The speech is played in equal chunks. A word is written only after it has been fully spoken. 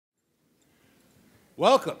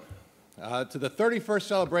Welcome to the 31st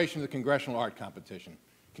celebration of the Congressional Art Competition.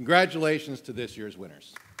 Congratulations to this year's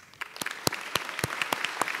winners.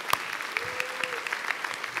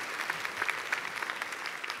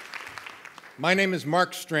 My name is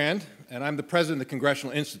Mark Strand, and I'm the president of the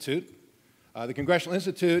Congressional Institute. The Congressional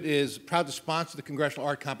Institute is proud to sponsor the Congressional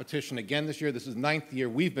Art Competition again this year. This is the 9th year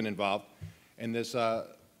we've been involved in this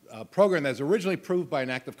program that was originally approved by an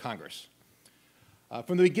act of Congress.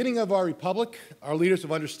 From the beginning of our republic, our leaders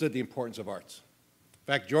have understood the importance of arts. In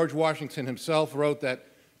fact, George Washington himself wrote that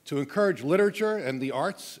to encourage literature and the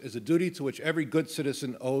arts is a duty to which every good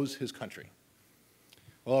citizen owes his country.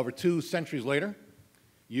 Well, over 2 centuries later,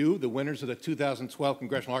 you, the winners of the 2012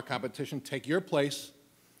 Congressional Art Competition, take your place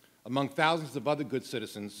among thousands of other good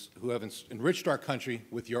citizens who have enriched our country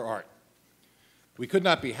with your art. We could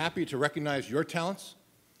not be happier to recognize your talents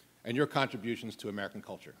and your contributions to American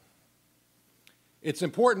culture. It's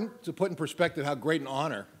important to put in perspective how great an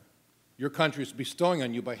honor your country is bestowing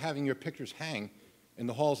on you by having your pictures hang in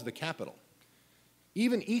the halls of the Capitol.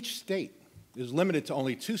 Even each state is limited to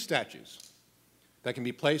only 2 statues that can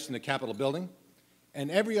be placed in the Capitol building,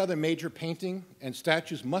 and every other major painting and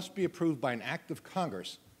statues must be approved by an act of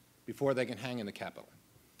Congress before they can hang in the Capitol.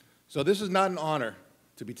 So this is not an honor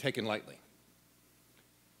to be taken lightly.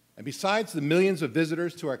 And besides the millions of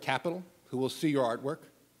visitors to our Capitol who will see your artwork,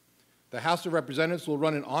 the House of Representatives will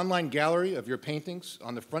run an online gallery of your paintings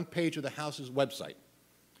on the front page of the House's website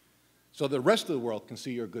so the rest of the world can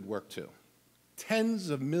see your good work too. Tens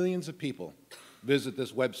of millions of people visit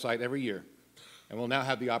this website every year and will now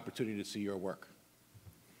have the opportunity to see your work.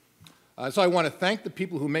 So I want to thank the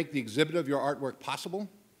people who make the exhibit of your artwork possible.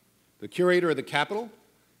 The curator of the Capitol,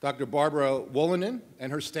 Dr. Barbara Wolanin,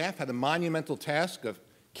 and her staff had the monumental task of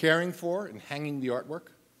caring for and hanging the artwork.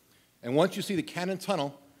 And once you see the Cannon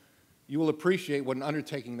Tunnel, you will appreciate what an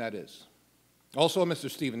undertaking that is. Also,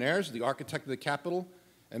 Mr. Stephen Ayers, the architect of the Capitol,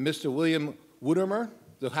 and Mr. William Woodermer,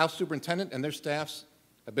 the House Superintendent, and their staffs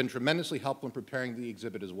have been tremendously helpful in preparing the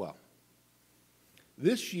exhibit as well.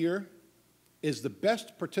 This year is the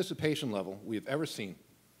best participation level we have ever seen.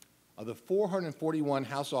 Of the 441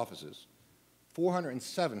 House offices,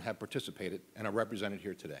 407 have participated and are represented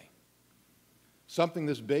here today. Something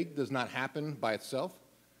this big does not happen by itself.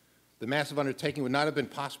 The massive undertaking would not have been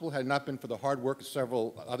possible had it not been for the hard work of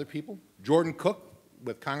several other people. Jordan Cook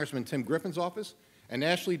with Congressman Tim Griffin's office and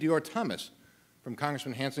Ashley Dior Thomas from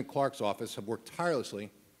Congressman Hansen Clarke's office have worked tirelessly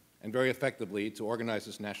and very effectively to organize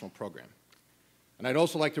this national program. And I'd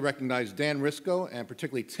also like to recognize Dan Risco and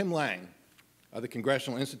particularly Tim Lang of the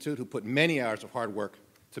Congressional Institute, who put many hours of hard work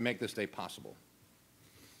to make this day possible.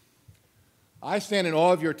 I stand in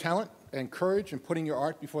awe of your talent and courage in putting your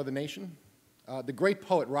art before the nation. The great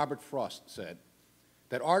poet Robert Frost said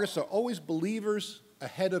that artists are always believers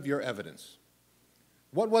ahead of your evidence.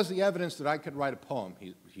 What was the evidence that I could write a poem,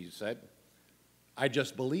 he said? I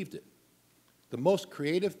just believed it. The most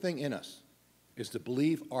creative thing in us is to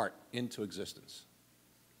believe art into existence.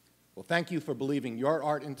 Well, thank you for believing your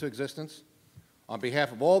art into existence. On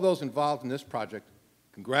behalf of all those involved in this project,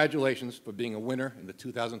 congratulations for being a winner in the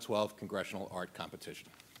 2012 Congressional Art Competition.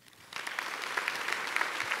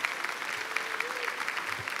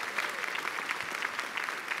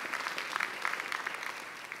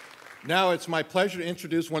 Now it's my pleasure to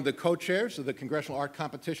introduce one of the co-chairs of the Congressional Art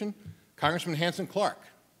Competition, Congressman Hansen Clarke.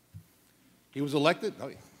 He was elected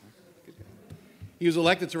to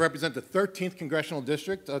represent the 13th Congressional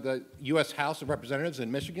District of the U.S. House of Representatives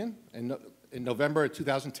in Michigan in November of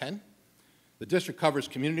 2010. The district covers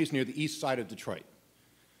communities near the east side of Detroit.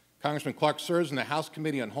 Congressman Clarke serves in the House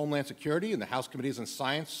Committee on Homeland Security and the House Committees on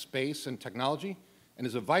Science, Space, and Technology, and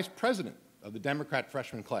is a vice president of the Democrat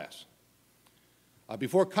freshman class.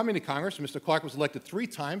 Before coming to Congress, Mr. Clarke was elected 3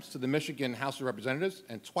 times to the Michigan House of Representatives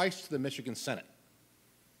and twice to the Michigan Senate.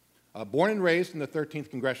 Born and raised in the 13th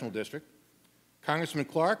Congressional District, Congressman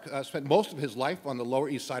Clarke spent most of his life on the Lower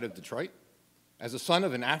East Side of Detroit. As the son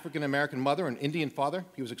of an African-American mother and Indian father,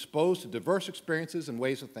 he was exposed to diverse experiences and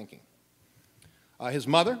ways of thinking. His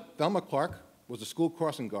mother, Thelma Clarke, was a school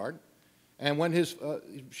crossing guard, and when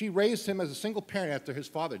she raised him as a single parent after his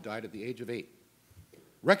father died at the age of 8.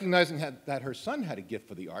 Recognizing that her son had a gift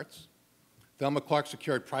for the arts, Thelma Clarke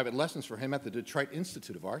secured private lessons for him at the Detroit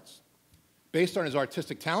Institute of Arts. Based on his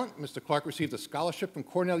artistic talent, Mr. Clarke received a scholarship from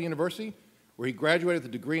Cornell University, where he graduated with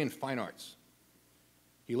a degree in fine arts.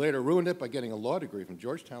 He later ruined it by getting a law degree from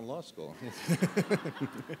Georgetown Law School.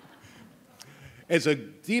 It's a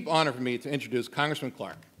deep honor for me to introduce Congressman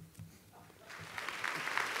Clarke.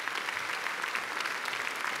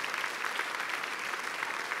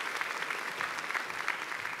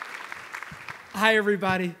 Hi,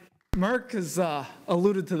 everybody. Mark has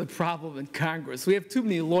alluded to the problem in Congress. We have too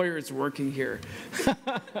many lawyers working here.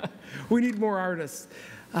 We need more artists.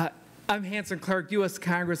 I'm Hansen Clarke, U.S.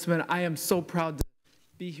 Congressman. I am so proud to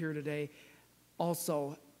be here today.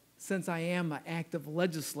 Also, since I am an active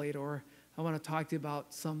legislator, I want to talk to you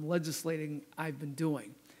about some legislating I've been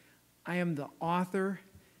doing. I am the author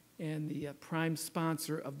and the prime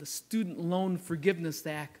sponsor of the Student Loan Forgiveness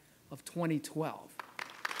Act of 2012.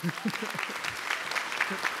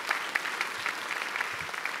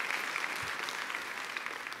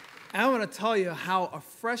 I want to tell you how a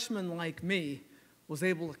freshman like me was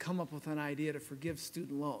able to come up with an idea to forgive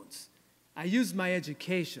student loans. I used my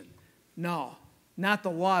education. No, not the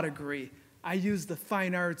law degree. I used the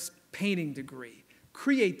fine arts painting degree.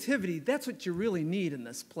 Creativity, that's what you really need in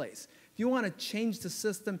this place. If you want to change the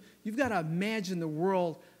system, you've got to imagine the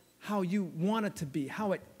world how you want it to be,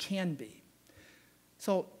 how it can be.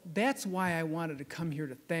 So that's why I wanted to come here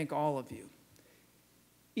to thank all of you.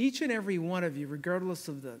 Each and every one of you, regardless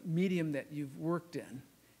of the medium that you've worked in,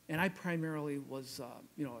 and I primarily was,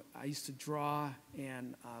 I used to draw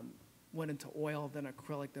and went into oil, then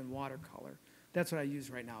acrylic, then watercolor. That's what I use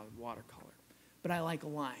right now, watercolor. But I like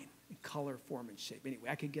line, and color, form, and shape. Anyway,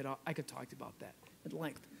 I could talk to you about that at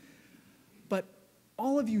length. But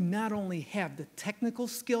all of you not only have the technical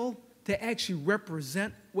skill to actually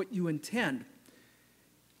represent what you intend,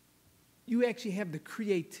 you actually have the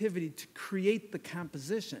creativity to create the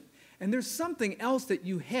composition. And there's something else that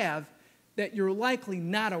you have that you're likely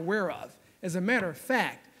not aware of. As a matter of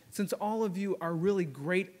fact, since all of you are really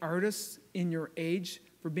great artists in your age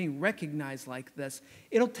for being recognized like this,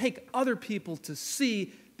 it'll take other people to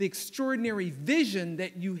see the extraordinary vision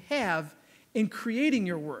that you have in creating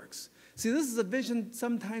your works. See, this is a vision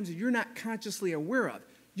sometimes you're not consciously aware of.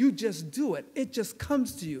 You just do it. It just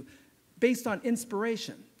comes to you based on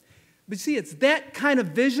inspiration. But see, it's that kind of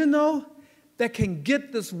vision, though, that can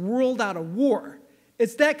get this world out of war.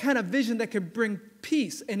 It's that kind of vision that can bring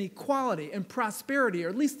peace and equality and prosperity, or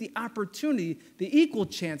at least the opportunity, the equal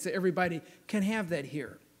chance that everybody can have that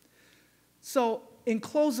here. So, in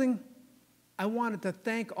closing, I wanted to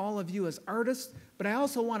thank all of you as artists, but I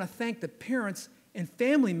also want to thank the parents and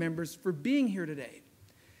family members for being here today.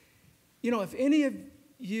 You know, if any of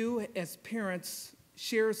you as parents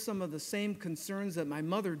share some of the same concerns that my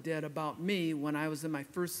mother did about me when I was in my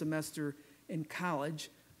first semester in college,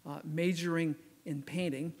 majoring in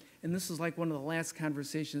painting, and this is like one of the last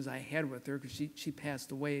conversations I had with her because she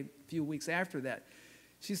passed away a few weeks after that.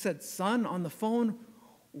 She said, "Son, on the phone,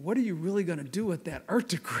 what are you really going to do with that art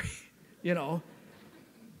degree?" You know,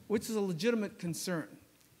 which is a legitimate concern.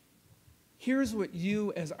 Here's what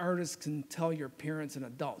you as artists can tell your parents and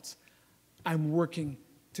adults. I'm working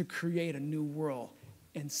to create a new world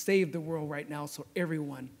and save the world right now so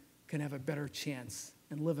everyone can have a better chance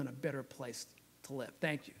and live in a better place to live.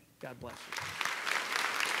 Thank you. God bless you.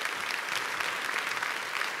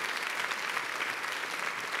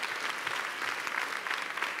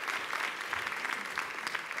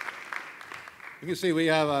 You can see we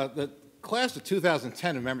have the class of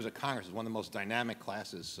 2010 of members of Congress is one of the most dynamic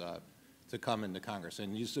classes to come into Congress.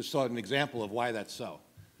 And you just saw an example of why that's so.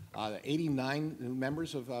 89 new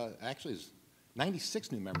members of, actually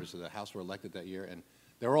 96 new members of the House were elected that year, and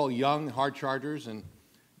they're all young, hard chargers, and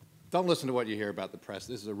don't listen to what you hear about the press.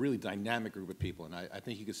 This is a really dynamic group of people, and I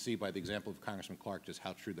think you can see by the example of Congressman Clarke just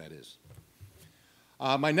how true that is.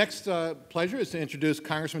 My next pleasure is to introduce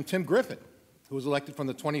Congressman Tim Griffin, who was elected from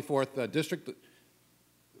the 24th District.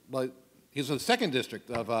 Well, he's in the 2nd District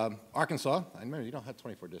of Arkansas. I remember you don't have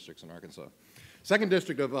 24 districts in Arkansas. 2nd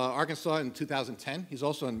District of Arkansas in 2010. He's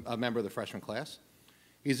also a member of the freshman class.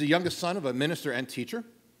 He's the youngest son of a minister and teacher.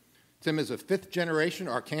 Tim is a 5th-generation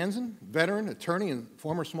Arkansan, veteran, attorney, and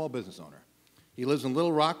former small business owner. He lives in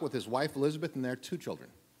Little Rock with his wife, Elizabeth, and their 2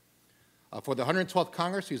 children. For the 112th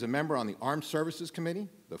Congress, he's a member on the Armed Services Committee,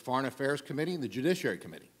 the Foreign Affairs Committee, and the Judiciary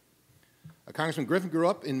Committee. Congressman Griffin grew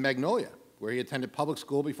up in Magnolia, where he attended public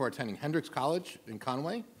school before attending Hendrix College in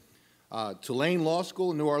Conway, Tulane Law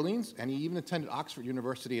School in New Orleans, and he even attended Oxford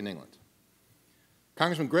University in England.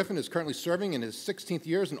 Congressman Griffin is currently serving in his 16th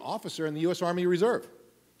year as an officer in the U.S. Army Reserve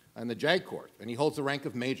and the JAG Corps, and he holds the rank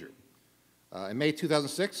of Major. In May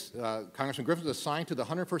 2006, Congressman Griffin was assigned to the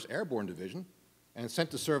 101st Airborne Division and sent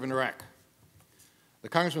to serve in Iraq. The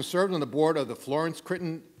Congressman served on the board of the Florence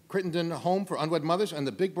Crittenden Home for Unwed Mothers and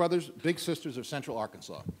the Big Brothers, Big Sisters of Central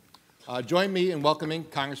Arkansas. Join me in welcoming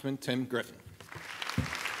Congressman Tim Griffin.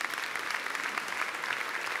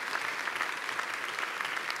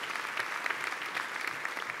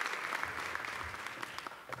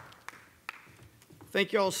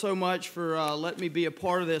 Thank you all so much for letting me be a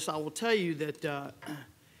part of this. I will tell you that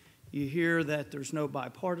You hear that there's no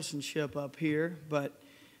bipartisanship up here, but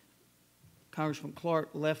Congressman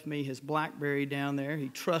Clarke left me his BlackBerry down there. He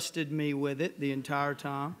trusted me with it the entire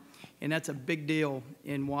time, and that's a big deal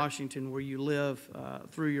in Washington where you live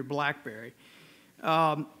through your BlackBerry.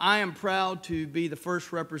 I am proud to be the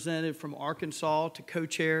first representative from Arkansas to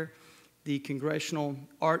co-chair the Congressional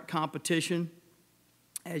Art Competition.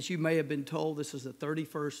 As you may have been told, this is the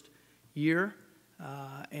 31st year,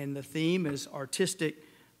 and the theme is artistic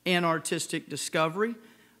discovery.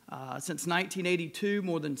 Since 1982,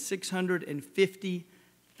 more than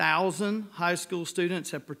 650,000 high school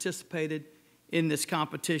students have participated in this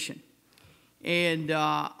competition. And,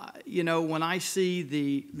 you know, when I see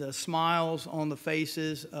the smiles on the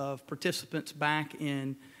faces of participants back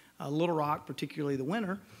in Little Rock, particularly the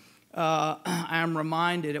winter, I'm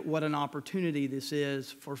reminded at what an opportunity this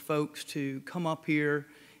is for folks to come up here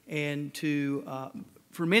and to,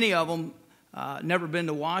 for many of them, never been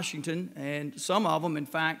to Washington, and some of them, in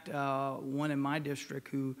fact, one in my district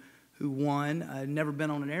who won, never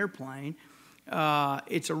been on an airplane.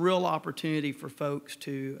 It's a real opportunity for folks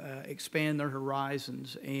to expand their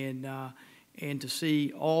horizons and to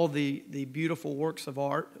see all the beautiful works of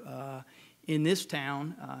art in this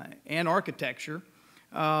town and architecture.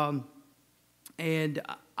 And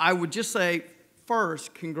I would just say,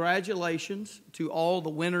 first, congratulations to all the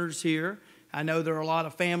winners here. I know there are a lot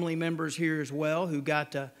of family members here as well who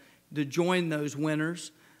got to join those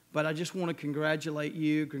winners. But I just want to congratulate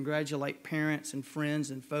you, congratulate parents and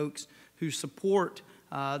friends and folks who support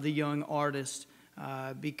the young artists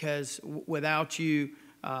because without you,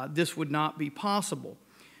 this would not be possible.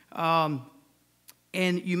 And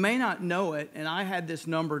you may not know it, and I had this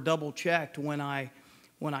number double-checked when I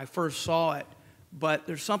first saw it, but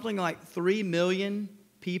there's something like 3 million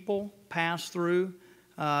people pass through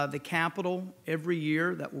the Capitol every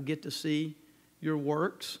year that will get to see your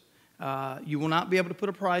works. You will not be able to put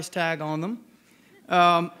a price tag on them,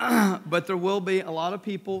 but there will be a lot of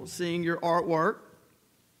people seeing your artwork.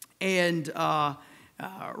 And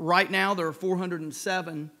right now there are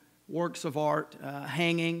 407 works of art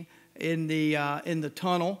hanging in the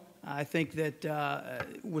tunnel. I think that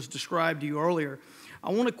was described to you earlier.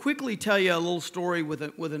 I want to quickly tell you a little story with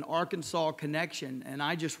an Arkansas connection, and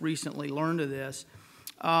I just recently learned of this.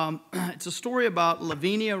 It's a story about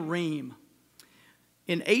Lavinia Ream.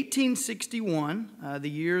 In 1861, the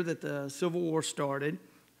year that the Civil War started,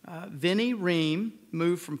 Vinnie Ream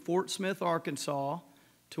moved from Fort Smith, Arkansas,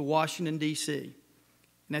 to Washington, D.C.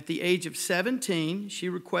 And at the age of 17, she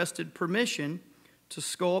requested permission to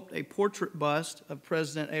sculpt a portrait bust of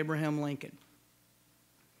President Abraham Lincoln.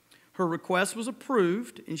 Her request was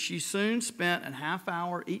approved, and she soon spent a half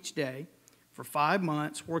hour each day for 5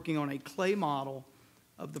 months working on a clay model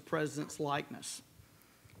of the president's likeness.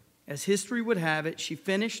 As history would have it, she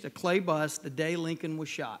finished a clay bust the day Lincoln was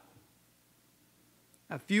shot.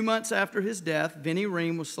 A few months after his death, Vinnie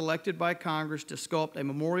Ream was selected by Congress to sculpt a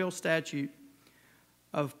memorial statue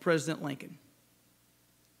of President Lincoln.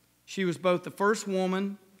 She was both the first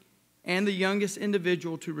woman and the youngest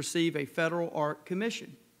individual to receive a federal art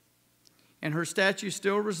commission. And her statue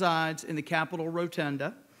still resides in the Capitol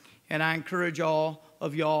Rotunda, and I encourage all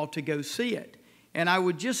of y'all to go see it. And I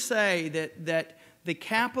would just say that the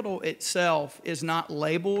Capitol itself is not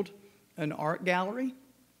labeled an art gallery,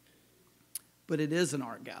 but it is an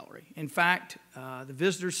art gallery. In fact, the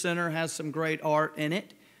Visitor Center has some great art in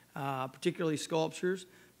it, particularly sculptures.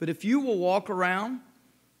 But if you will walk around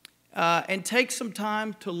and take some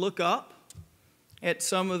time to look up at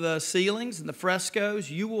some of the ceilings and the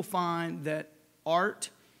frescoes, you will find that art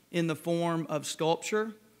in the form of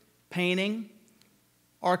sculpture, painting,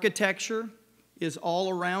 architecture is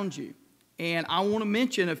all around you. And I want to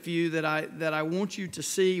mention a few that I want you to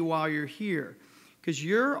see while you're here, because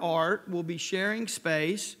your art will be sharing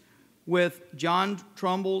space with John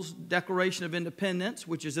Trumbull's Declaration of Independence,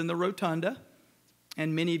 which is in the Rotunda.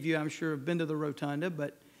 And many of you, I'm sure, have been to the Rotunda,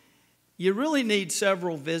 but you really need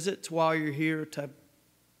several visits while you're here to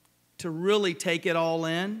really take it all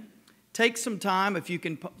in. Take some time if you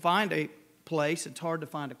can find a place. It's hard to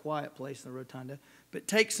find a quiet place in the Rotunda, but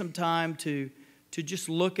take some time to just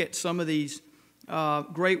look at some of these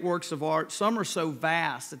great works of art. Some are so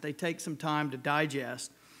vast that they take some time to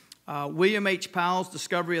digest. William H. Powell's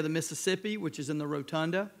Discovery of the Mississippi, which is in the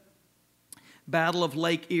Rotunda. Battle of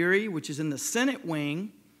Lake Erie, which is in the Senate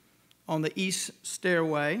wing on the east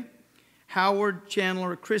stairway. Howard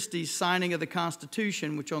Chandler Christie's Signing of the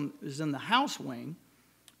Constitution, which is in the House wing,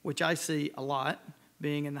 which I see a lot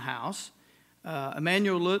being in the House.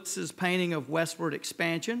 Emanuel Lutz's painting of Westward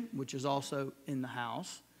Expansion, which is also in the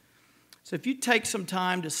House. So if you take some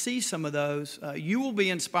time to see some of those, you will be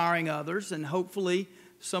inspiring others, and hopefully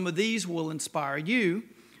some of these will inspire you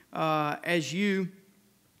as you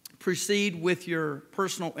proceed with your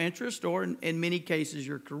personal interest or, in many cases,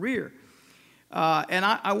 your career. And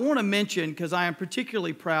I want to mention, because I am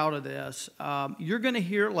particularly proud of this, you're going to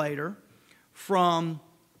hear later from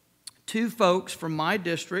two folks from my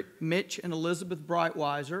district, Mitch and Elizabeth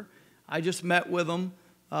Breitweiser. I just met with them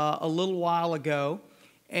a little while ago,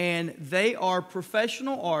 and they are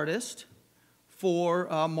professional artists for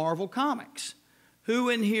Marvel Comics. Who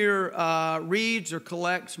in here reads or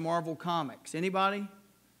collects Marvel Comics? Anybody?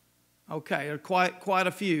 Okay, there are quite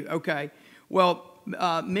a few. Okay, well,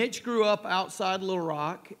 Mitch grew up outside Little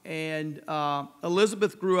Rock, and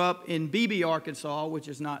Elizabeth grew up in Beebe, Arkansas, which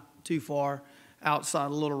is not too far outside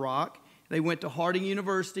of Little Rock. They went to Harding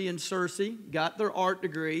University in Searcy, got their art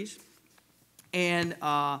degrees, and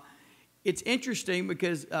it's interesting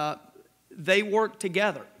because they work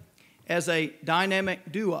together as a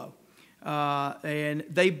dynamic duo. And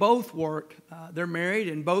they both work, they're married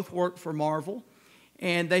and both work for Marvel.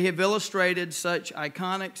 And they have illustrated such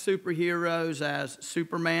iconic superheroes as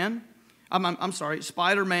Superman,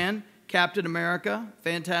 Spider-Man, Captain America,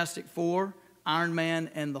 Fantastic Four, Iron Man,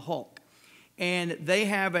 and the Hulk. And they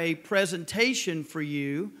have a presentation for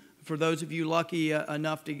you, for those of you lucky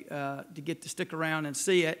enough to get to stick around and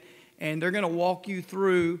see it. And they're going to walk you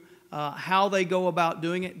through how they go about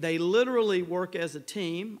doing it. They literally work as a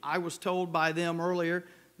team. I was told by them earlier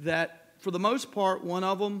that for the most part, one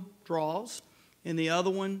of them draws and the other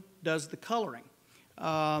one does the coloring.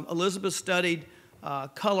 Elizabeth studied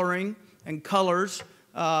coloring and colors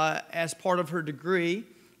as part of her degree.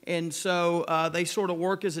 And so they sort of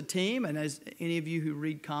work as a team. And as any of you who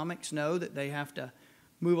read comics know, that they have to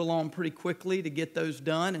move along pretty quickly to get those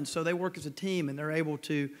done. And so they work as a team, and they're able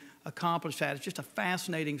to accomplish that. It's just a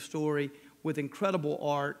fascinating story with incredible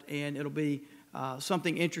art, and it'll be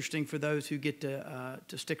something interesting for those who get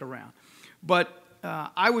to stick around. But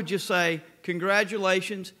I would just say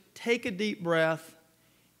congratulations, take a deep breath,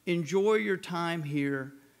 enjoy your time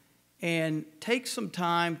here, and take some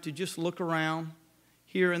time to just look around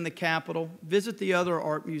here in the Capitol, visit the other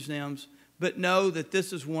art museums, but know that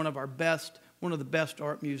this is one of the best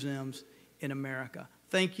art museums in America.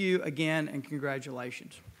 Thank you again, and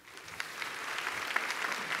congratulations.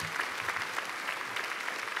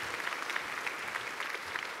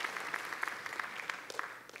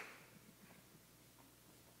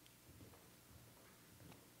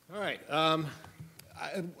 All right.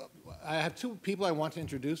 I have two people I want to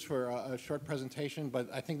introduce for a short presentation, but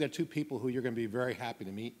I think they're two people who you're going to be very happy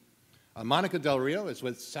to meet. Monica Del Rio is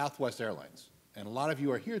with Southwest Airlines, and a lot of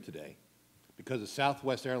you are here today because of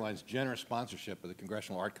Southwest Airlines' generous sponsorship of the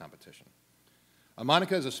Congressional Art Competition.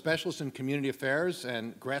 Monica is a specialist in community affairs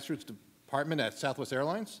and grassroots department at Southwest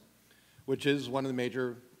Airlines, which is one of the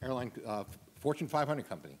major airline Fortune 500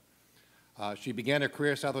 company. She began her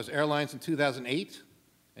career at Southwest Airlines in 2008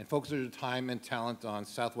 and focused her time and talent on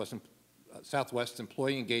Southwest's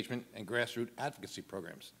employee engagement and grassroots advocacy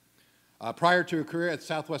programs. Prior to her career at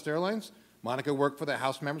Southwest Airlines, Monica worked for the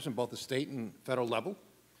House members in both the state and federal level.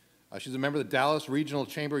 She's a member of the Dallas Regional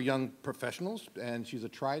Chamber of Young Professionals, and she's a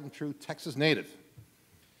tried and true Texas native,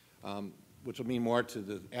 which will mean more to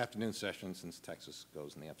the afternoon session since Texas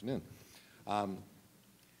goes in the afternoon.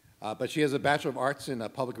 But she has a Bachelor of Arts in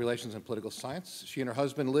Public Relations and Political Science. She and her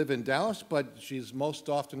husband live in Dallas, but she's most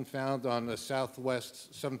often found on the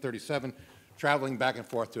Southwest 737, traveling back and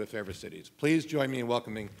forth to her favorite cities. Please join me in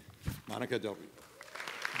welcoming Monica Del Rio.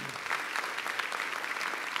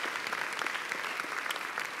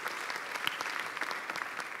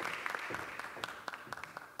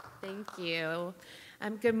 Thank you.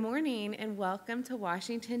 Good morning and welcome to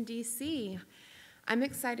Washington, D.C. I'm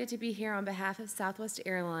excited to be here on behalf of Southwest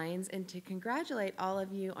Airlines and to congratulate all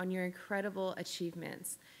of you on your incredible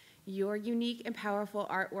achievements. Your unique and powerful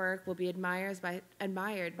artwork will be admired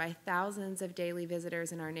by thousands of daily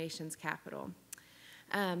visitors in our nation's capital.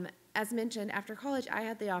 As mentioned, after college, I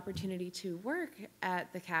had the opportunity to work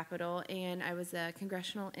at the Capitol, and I was a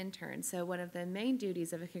congressional intern. So one of the main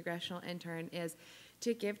duties of a congressional intern is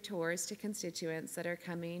to give tours to constituents that are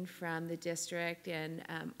coming from the district and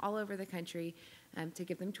all over the country to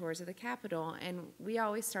give them tours of the Capitol. And we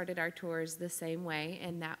always started our tours the same way,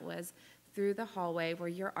 and that was through the hallway where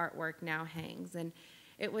your artwork now hangs. And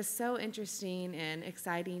it was so interesting and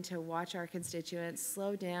exciting to watch our constituents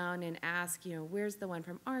slow down and ask, where's the one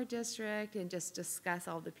from our district, and just discuss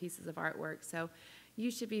all the pieces of artwork. So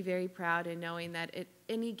you should be very proud in knowing that at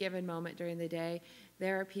any given moment during the day,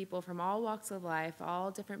 there are people from all walks of life,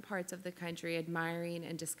 all different parts of the country admiring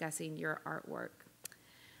and discussing your artwork.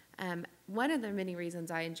 One of the many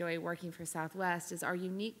reasons I enjoy working for Southwest is our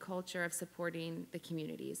unique culture of supporting the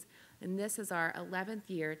communities. And this is our 11th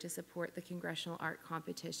year to support the Congressional Art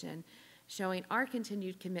Competition, showing our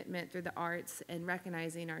continued commitment through the arts and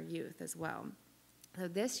recognizing our youth as well. So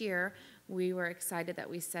this year, we were excited that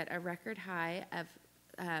we set a record high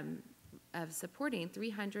of supporting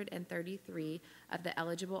 333 of the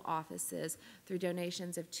eligible offices through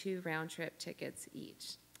donations of 2 round-trip tickets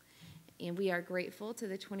each. And we are grateful to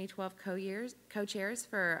the 2012 co-chairs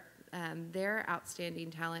for their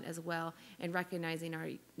outstanding talent as well in recognizing our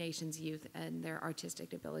nation's youth and their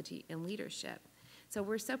artistic ability and leadership. So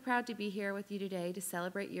we're so proud to be here with you today to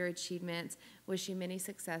celebrate your achievements, wish you many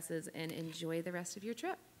successes, and enjoy the rest of your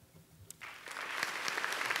trip.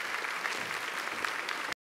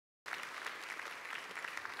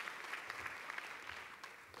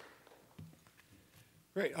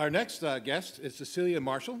 Great. Our next guest is Cecilia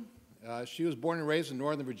Marshall. She was born and raised in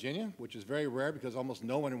Northern Virginia, which is very rare because almost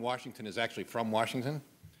no one in Washington is actually from Washington.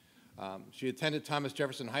 She attended Thomas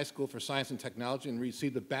Jefferson High School for Science and Technology and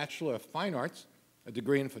received a Bachelor of Fine Arts, a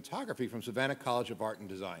degree in photography from Savannah College of Art and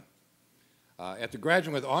Design. After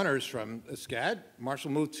graduating with honors from SCAD,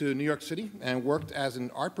 Marshall moved to New York City and worked as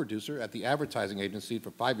an art producer at the advertising agency for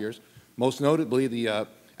 5 years, most notably the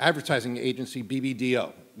advertising agency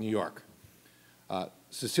BBDO, New York.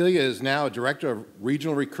 Cecilia is now a director of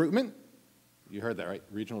regional recruitment. You heard that, right?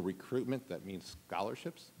 Regional recruitment, that means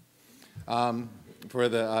scholarships. For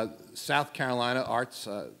the South Carolina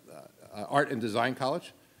Art and Design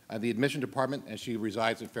College, the admission department, and she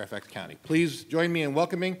resides in Fairfax County. Please join me in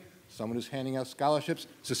welcoming someone who's handing out scholarships,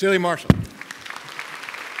 Cecilia Marshall.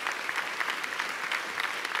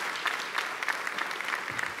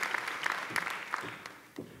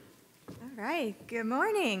 All right, good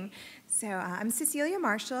morning. So I'm Cecilia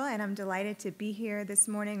Marshall, and I'm delighted to be here this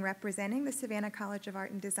morning representing the Savannah College of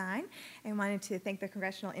Art and Design, and wanted to thank the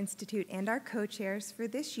Congressional Institute and our co-chairs for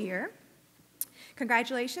this year.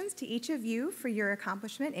 Congratulations to each of you for your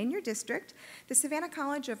accomplishment in your district. The Savannah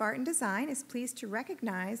College of Art and Design is pleased to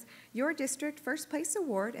recognize your district first place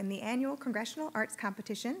award in the annual Congressional Arts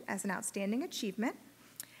Competition as an outstanding achievement.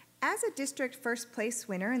 As a district first place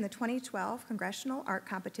winner in the 2012 Congressional Art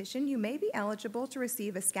Competition, you may be eligible to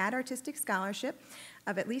receive a SCAD Artistic Scholarship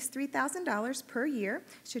of at least $3,000 per year,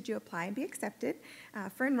 should you apply and be accepted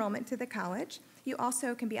for enrollment to the college. You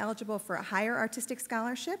also can be eligible for a higher artistic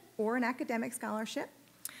scholarship or an academic scholarship.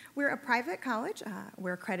 We're a private college,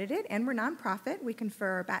 we're accredited, and we're nonprofit. We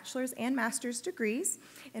confer bachelor's and master's degrees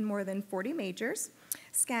in more than 40 majors.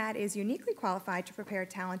 SCAD is uniquely qualified to prepare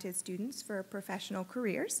talented students for professional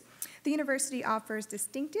careers. The university offers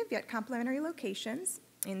distinctive yet complementary locations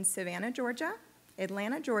in Savannah, Georgia,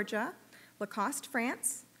 Atlanta, Georgia, Lacoste,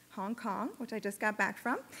 France, Hong Kong, which I just got back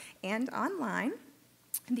from, and online.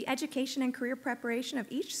 The education and career preparation of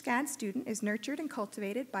each SCAD student is nurtured and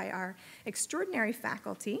cultivated by our extraordinary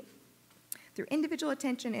faculty through individual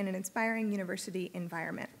attention in an inspiring university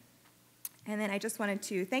environment. And then I just wanted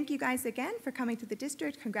to thank you guys again for coming to the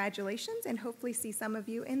district. Congratulations, and hopefully see some of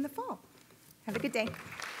you in the fall. Have a good day.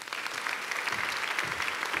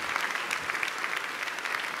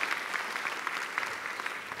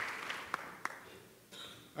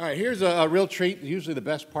 All right, here's a real treat, usually the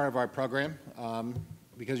best part of our program,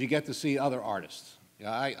 because you get to see other artists.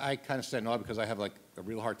 I kind of stand in awe because I have like a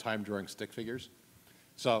real hard time drawing stick figures.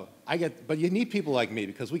 So but you need people like me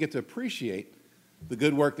because we get to appreciate the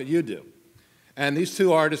good work that you do. And these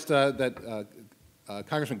 2 artists that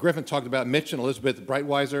Congressman Griffin talked about, Mitch and Elizabeth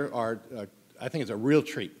Breitweiser, I think it's a real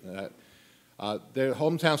treat. Their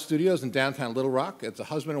hometown studios in downtown Little Rock. It's a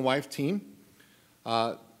husband and wife team.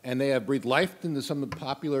 And they have breathed life into some of the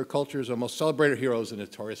popular culture's most celebrated heroes and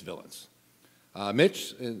notorious villains.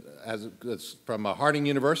 Mitch, from Harding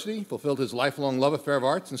University, fulfilled his lifelong love affair of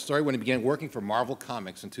arts and story when he began working for Marvel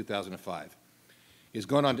Comics in 2005. He's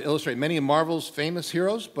gone on to illustrate many of Marvel's famous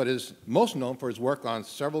heroes, but is most known for his work on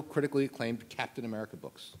several critically acclaimed Captain America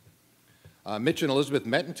books. Mitch and Elizabeth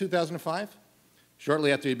met in 2005,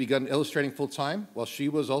 shortly after he'd begun illustrating full-time, while she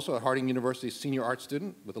was also a Harding University senior art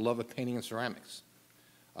student with a love of painting and ceramics.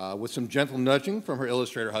 With some gentle nudging from her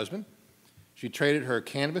illustrator husband, she traded her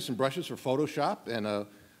canvas and brushes for Photoshop and a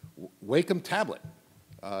Wacom tablet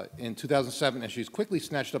in 2007, and she's quickly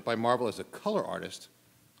snatched up by Marvel as a color artist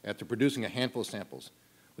after producing a handful of samples.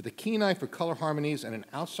 With a keen eye for color harmonies and an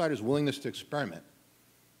outsider's willingness to experiment,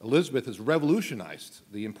 Elizabeth has revolutionized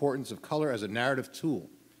the importance of color as a narrative tool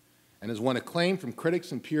and has won acclaim from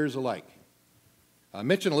critics and peers alike.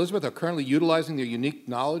 Mitch and Elizabeth are currently utilizing their unique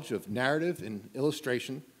knowledge of narrative and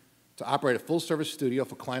illustration to operate a full-service studio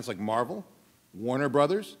for clients like Marvel, Warner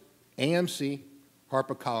Brothers, AMC,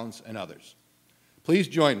 HarperCollins, and others. Please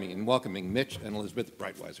join me in welcoming Mitch and Elizabeth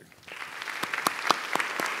Breitweiser.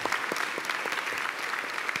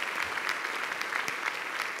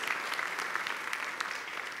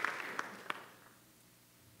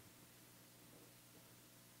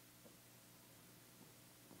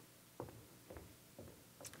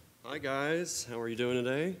 Hi guys, how are you doing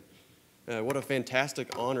today? What a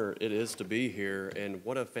fantastic honor it is to be here, and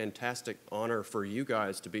what a fantastic honor for you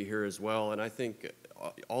guys to be here as well. And I think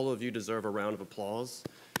all of you deserve a round of applause.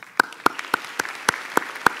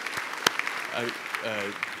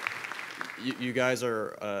 You guys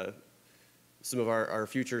are some of our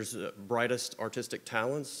future's brightest artistic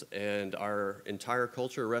talents, and our entire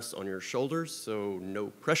culture rests on your shoulders, so no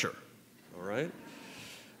pressure, all right?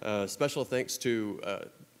 Special thanks to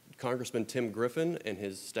Congressman Tim Griffin and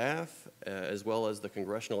his staff, as well as the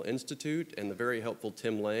Congressional Institute and the very helpful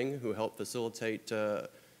Tim Lang, who helped facilitate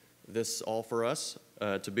this all for us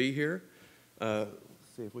to be here. Let's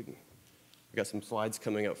see if we can, we've got some slides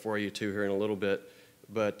coming up for you too here in a little bit,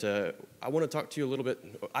 but I want to talk to you a little bit.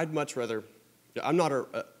 I'd much rather, I'm not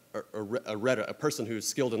a person who's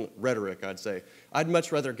skilled in rhetoric, I'd say. I'd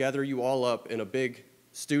much rather gather you all up in a big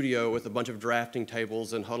studio with a bunch of drafting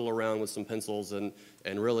tables and huddle around with some pencils and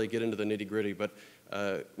really get into the nitty-gritty. But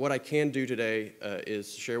what I can do today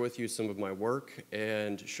is share with you some of my work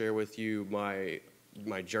and share with you my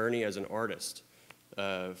journey as an artist,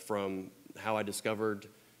 from how I discovered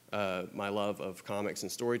my love of comics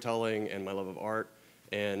and storytelling and my love of art,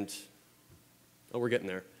 and oh, we're getting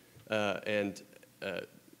there, and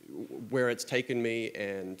where it's taken me,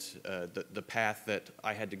 and the path that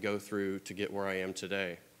I had to go through to get where I am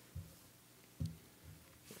today.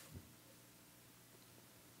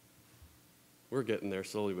 We're getting there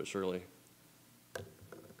slowly but surely.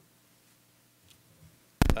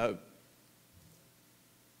 Well,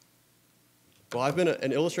 I've been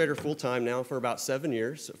an illustrator full-time now for about 7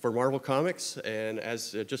 years for Marvel Comics, and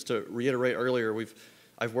as just to reiterate earlier,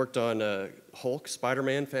 I've worked on Hulk,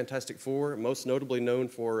 Spider-Man, Fantastic Four, most notably known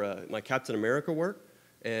for my Captain America work.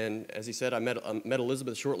 And as he said, I met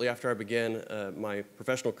Elizabeth shortly after I began my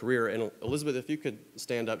professional career. And Elizabeth, if you could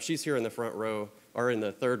stand up, she's here in the front row, or in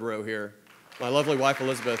the third row here. My lovely wife,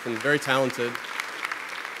 Elizabeth, and very talented.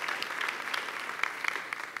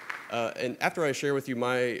 And after I share with you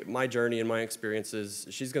my journey and my experiences,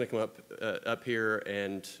 she's going to come up here,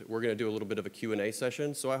 and we're going to do a little bit of a Q&A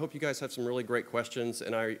session. So I hope you guys have some really great questions,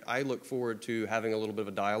 and I look forward to having a little bit of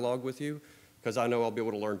a dialogue with you, because I know I'll be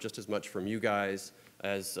able to learn just as much from you guys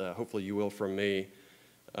as hopefully you will from me,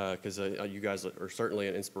 because you guys are certainly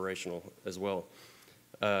inspirational as well.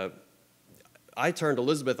 I turned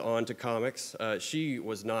Elizabeth on to comics. She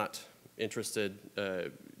was not interested,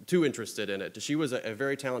 too interested in it. She was a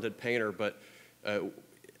very talented painter, but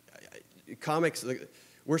comics,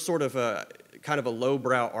 we're sort of kind of a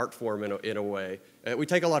lowbrow art form in a way. We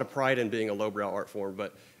take a lot of pride in being a lowbrow art form,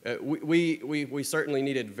 but we certainly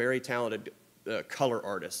needed very talented color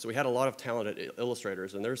artists. So we had a lot of talented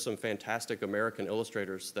illustrators, and there's some fantastic American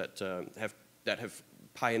illustrators that have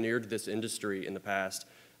pioneered this industry in the past,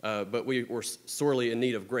 but we were sorely in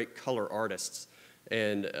need of great color artists.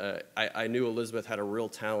 And I knew Elizabeth had a real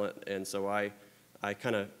talent, and so I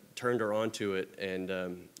kind of turned her onto it,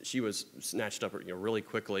 and she was snatched up really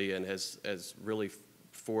quickly and has really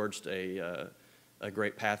forged a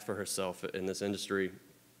great path for herself in this industry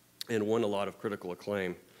and won a lot of critical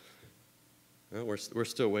acclaim. Well, we're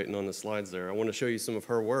still waiting on the slides there. I want to show you some of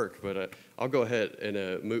her work, but I'll go ahead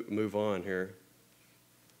and move on here.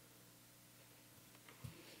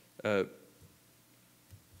 I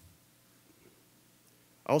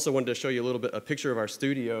also wanted to show you a picture of our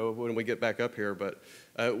studio when we get back up here, but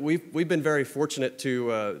we've been very fortunate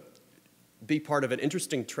to be part of an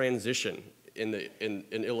interesting transition in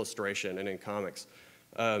illustration and in comics.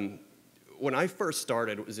 When I first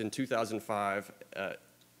started, it was in 2005,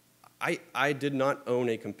 I did not own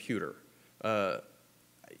a computer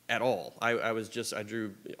at all. I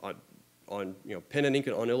drew on pen and ink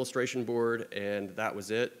on illustration board, and that was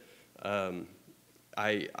it.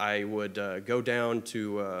 I would go down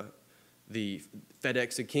to the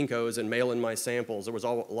FedEx at Kinko's and mail in my samples. There was a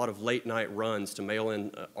lot of late night runs to mail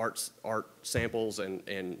in art samples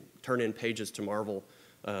and turn in pages to Marvel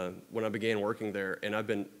when I began working there. And I've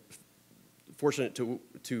been fortunate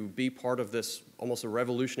to be part of this almost a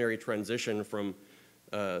revolutionary transition from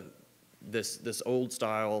this old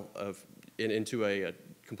style into a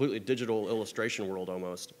completely digital illustration world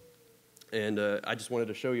almost. And I just wanted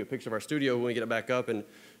to show you a picture of our studio when we get it back up and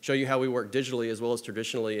show you how we work digitally as well as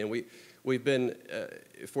traditionally. And we've been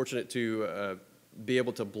fortunate to be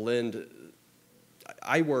able to blend,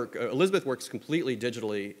 Elizabeth works completely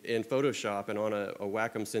digitally in Photoshop and on a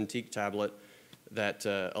Wacom Cintiq tablet that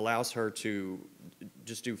allows her to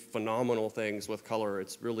just do phenomenal things with color.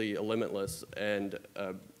 It's really limitless. And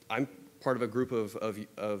I'm part of a group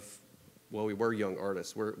of well, we were young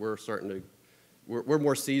artists. We're starting to, we're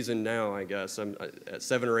more seasoned now, I guess. I'm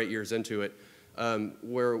 7 or 8 years into it,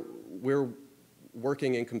 where we're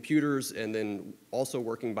working in computers and then also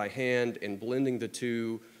working by hand and blending the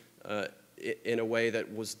two in a way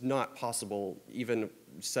that was not possible even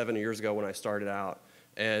 7 years ago when I started out.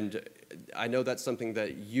 And I know that's something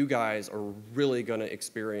that you guys are really going to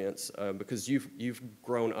experience because you've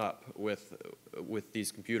grown up with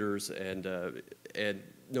these computers, and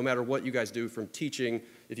no matter what you guys do, from teaching,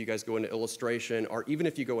 if you guys go into illustration, or even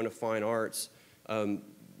if you go into fine arts,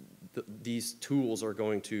 these tools are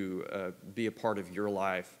going to be a part of your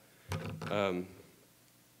life.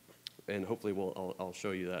 And hopefully I'll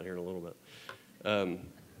show you that here in a little bit.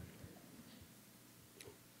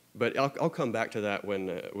 But I'll come back to that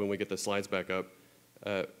when we get the slides back up.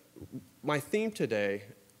 My theme today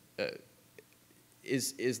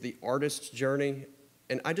is the artist's journey,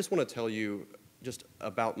 and I just want to tell you just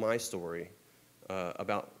about my story,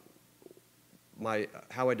 about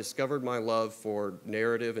how I discovered my love for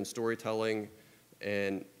narrative and storytelling,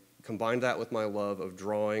 and combined that with my love of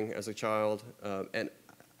drawing as a child. And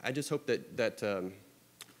I just hope that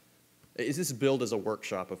this is billed as a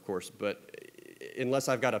workshop, of course, but unless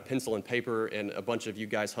I've got a pencil and paper and a bunch of you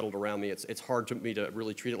guys huddled around me, it's hard for me to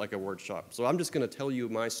really treat it like a workshop. So I'm just going to tell you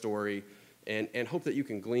my story and hope that you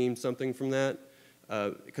can glean something from that,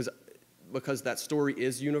 because that story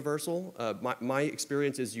is universal. My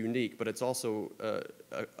experience is unique, but it's also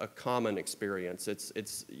a common experience.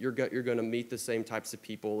 You're going to meet the same types of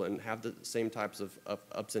people and have the same types of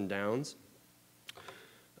ups and downs.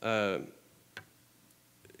 But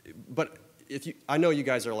I know you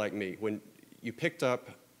guys are like me. When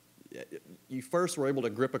you first were able to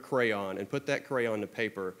grip a crayon and put that crayon to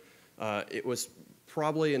paper, it was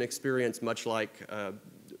probably an experience much like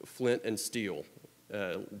flint and steel.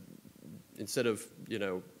 Instead of,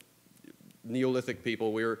 Neolithic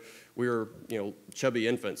people, we were chubby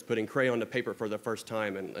infants putting crayon to paper for the first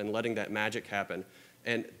time and letting that magic happen.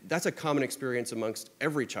 And that's a common experience amongst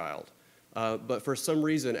every child. But for some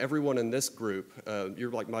reason, everyone in this group,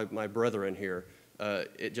 you're like my brethren here,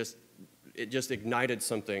 it just ignited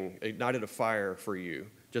a fire for you,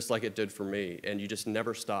 just like it did for me, and you just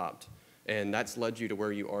never stopped. And that's led you to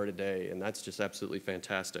where you are today, and that's just absolutely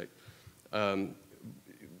fantastic.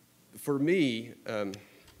 For me,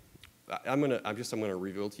 I'm gonna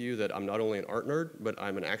reveal to you that I'm not only an art nerd, but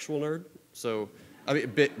I'm an actual nerd. So, I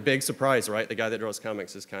mean, big surprise, right? The guy that draws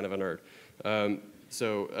comics is kind of a nerd.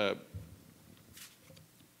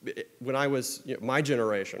 When I was, my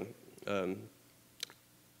generation,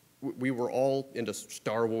 we were all into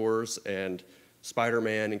Star Wars and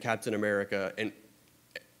Spider-Man and Captain America, and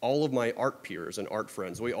all of my art peers and art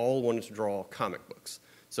friends, we all wanted to draw comic books.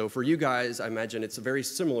 So for you guys, I imagine it's a very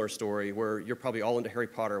similar story where you're probably all into Harry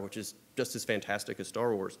Potter, which is just as fantastic as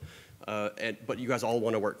Star Wars, but you guys all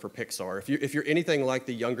want to work for Pixar. If you're anything like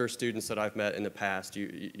the younger students that I've met in the past,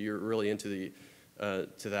 you're really into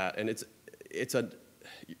to that, and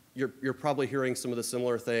you're probably hearing some of the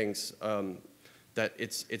similar things, that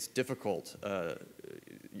it's difficult.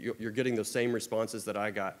 You're getting those same responses that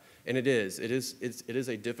I got, and it is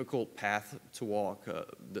a difficult path to walk,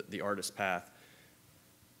 the artist path.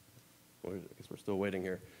 Well, I guess we're still waiting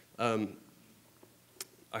here.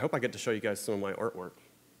 I hope I get to show you guys some of my artwork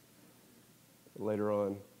later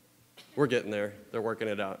on. We're getting there. They're working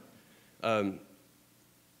it out.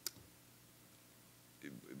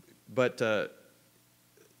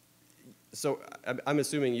 So I'm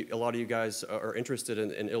assuming a lot of you guys are interested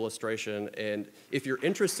in illustration, and if you're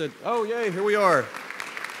interested, oh yay, here we are.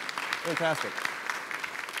 Fantastic.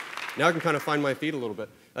 Now I can kind of find my feet a little bit.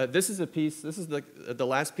 This is a piece, this is the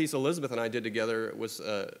last piece Elizabeth and I did together. It was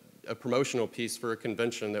a promotional piece for a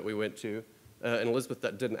convention that we went to, and Elizabeth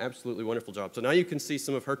did an absolutely wonderful job. So now you can see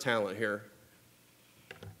some of her talent here.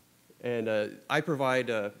 And I provide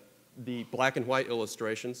the black and white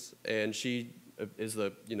illustrations, and she is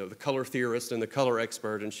the color theorist and the color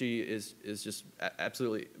expert, and she is just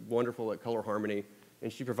absolutely wonderful at color harmony,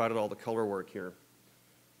 and she provided all the color work here.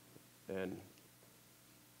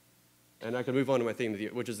 And I can move on to my theme,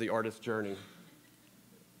 which is the artist's journey.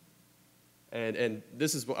 And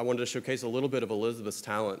this is what I wanted to showcase a little bit of Elizabeth's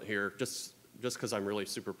talent here, just because I'm really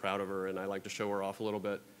super proud of her and I like to show her off a little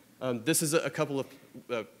bit. This is a couple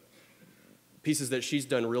of pieces that she's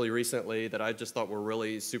done really recently that I just thought were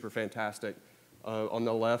really super fantastic. On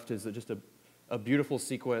the left is just a beautiful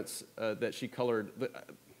sequence that she colored.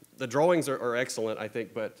 The drawings are excellent, I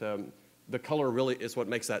think, but the color really is what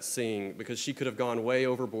makes that sing, because she could have gone way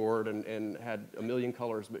overboard and had a million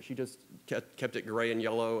colors, but she just kept it gray and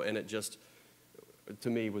yellow, and it just, to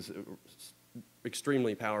me, was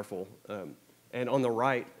extremely powerful. And on the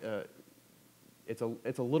right, it's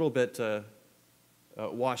a little bit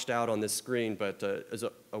washed out on this screen, but it's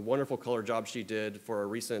a wonderful color job she did for a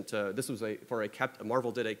recent, this was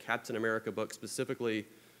Marvel did a Captain America book specifically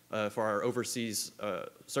for our overseas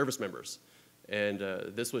service members. And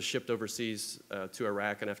this was shipped overseas to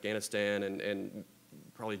Iraq and Afghanistan and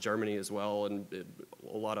probably Germany as well, and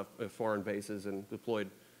a lot of foreign bases and deployed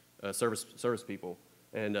service people.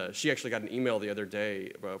 And she actually got an email the other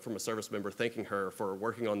day from a service member thanking her for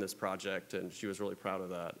working on this project, and she was really proud of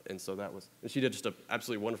that. And so and she did just an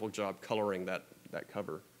absolutely wonderful job coloring that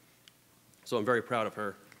cover. So I'm very proud of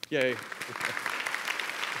her. Yay.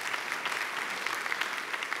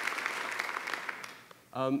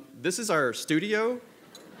 This is our studio.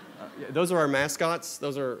 Those are our mascots.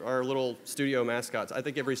 Those are our little studio mascots. I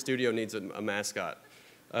think every studio needs a mascot.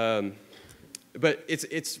 But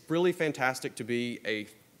it's really fantastic to be a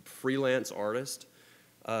freelance artist.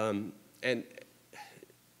 And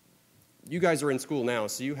you guys are in school now,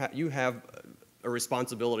 so you have a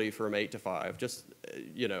responsibility from 8 to 5, just,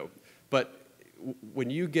 you know. But when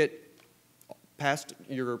you get past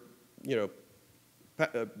your,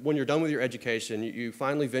 when you're done with your education, you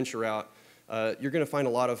finally venture out, you're going to find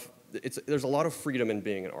there's a lot of freedom in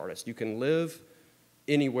being an artist. You can live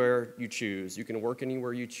anywhere you choose. You can work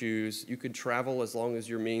anywhere you choose. You can travel as long as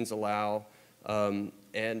your means allow.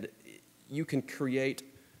 And you can create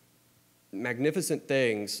magnificent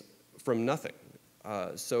things from nothing.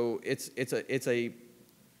 So it's a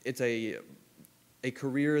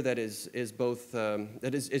career that is both,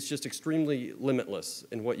 it's just extremely limitless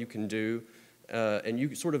in what you can do. And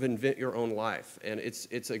you sort of invent your own life. And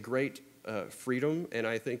it's a great freedom, and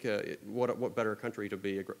I think what better country to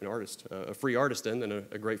be an artist, a free artist in, than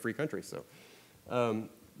a great free country. So,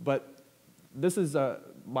 but this is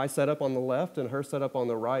my setup on the left and her setup on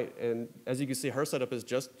the right, and as you can see, her setup is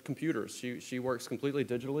just computers. She works completely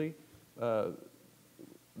digitally. The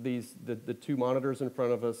two monitors in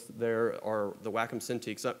front of us there are the Wacom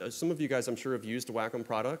Cintiqs. Some of you guys, I'm sure, have used Wacom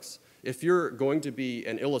products. If you're going to be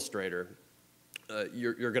an illustrator,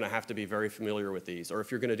 you're going to have to be very familiar with these, or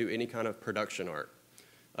if you're going to do any kind of production art.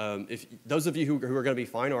 If those of you who are going to be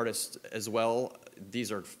fine artists as well,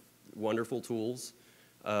 these are wonderful tools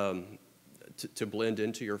to blend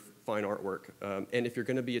into your fine artwork. And if you're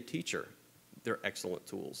going to be a teacher, they're excellent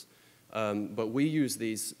tools. But we use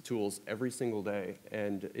these tools every single day,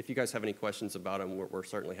 and if you guys have any questions about them, we're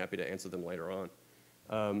certainly happy to answer them later on.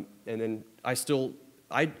 And then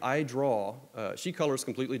I draw. She colors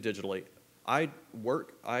completely digitally. I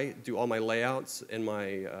do all my layouts and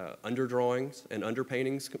my underdrawings and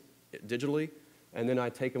underpaintings digitally, and then I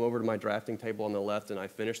take them over to my drafting table on the left and I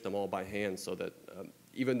finish them all by hand, so that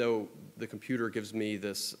even though the computer gives me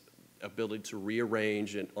this ability to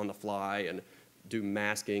rearrange on the fly and do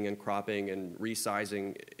masking and cropping and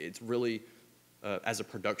resizing, it's really, as a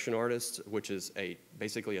production artist, which is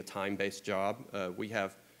basically a time-based job, we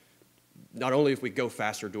have, not only if we go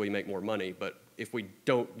faster do we make more money, but if we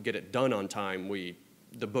don't get it done on time,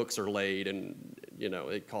 the books are late, and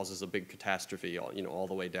it causes a big catastrophe all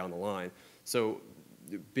the way down the line. So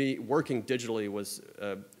working digitally was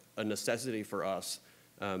a necessity for us,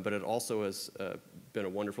 but it also has been a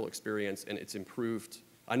wonderful experience, and it's improved.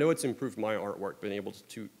 I know it's improved my artwork, being able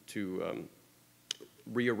to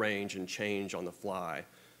rearrange and change on the fly.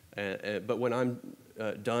 But when I'm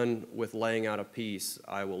done with laying out a piece,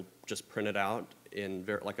 I will just print it out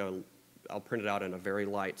I'll print it out in a very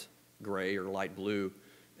light gray or light blue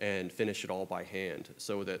and finish it all by hand,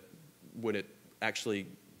 so that when it actually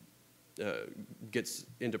gets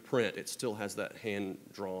into print, it still has that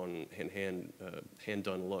hand-drawn,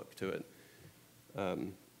 hand-done look to it.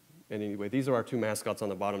 And anyway, these are our two mascots on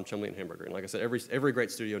the bottom, Chumley and Hamburger. And like I said, every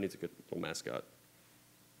great studio needs a good little mascot.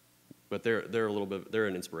 But they're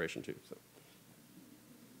an inspiration too. So.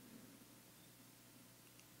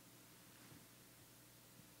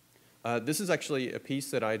 This is actually a piece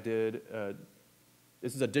that I did.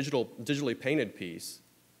 This is a digitally painted piece,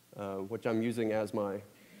 which I'm using as my,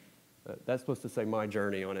 that's supposed to say my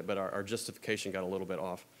journey on it, but our justification got a little bit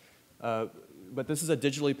off. But this is a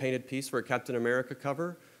digitally painted piece for a Captain America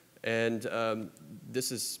cover, and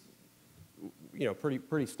this is,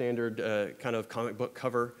 pretty standard kind of comic book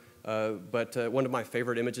cover, but one of my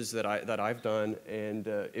favorite images that I've done, and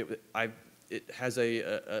it has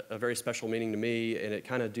a very special meaning to me, and it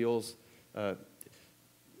kind of deals,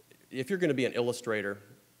 if you're going to be an illustrator,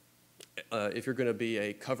 if you're going to be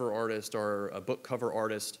a cover artist or a book cover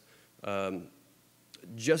artist,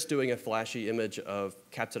 just doing a flashy image of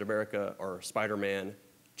Captain America or Spider-Man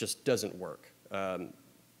just doesn't work.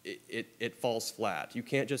 It falls flat. You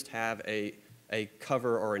can't just have a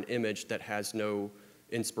cover or an image that has no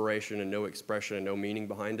inspiration and no expression and no meaning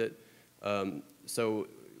behind it. So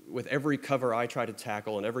with every cover I try to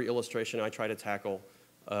tackle and every illustration I try to tackle,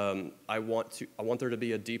 I want there to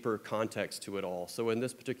be a deeper context to it all. So in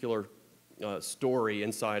this particular story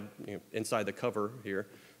inside the cover here,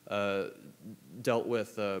 dealt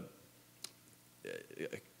with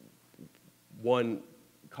one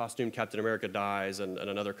costume Captain America dies and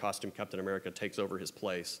another costume Captain America takes over his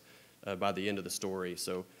place by the end of the story.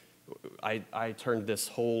 So I turned this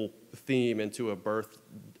whole theme into a birth,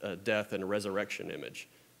 death, and resurrection image.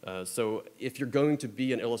 So if you're going to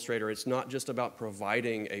be an illustrator, it's not just about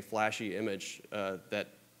providing a flashy image that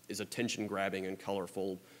is attention-grabbing and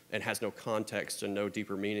colorful and has no context and no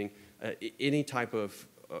deeper meaning. Any type of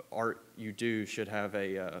art you do should have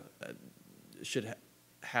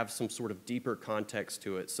have some sort of deeper context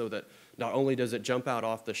to it, so that not only does it jump out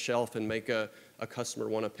off the shelf and make a customer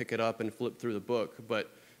want to pick it up and flip through the book,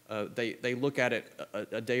 but they look at it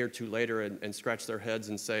a day or two later and scratch their heads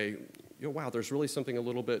and say, wow, there's really something a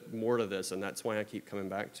little bit more to this, and that's why I keep coming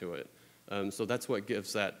back to it. So that's what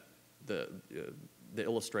gives the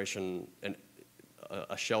illustration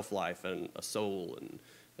a shelf life and a soul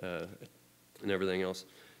and everything else.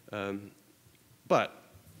 But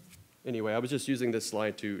anyway, I was just using this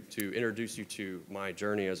slide to introduce you to my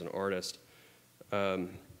journey as an artist.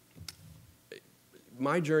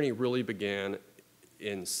 My journey really began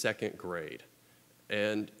in second grade,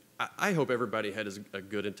 and I hope everybody had as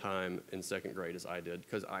good a time in second grade as I did,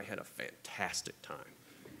 because I had a fantastic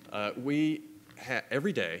time. We had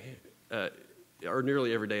every day, or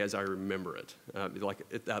nearly every day as I remember it.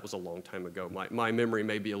 That was a long time ago. My memory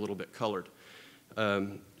may be a little bit colored.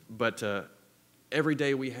 But every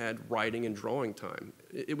day we had writing and drawing time.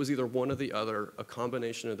 It was either one or the other, a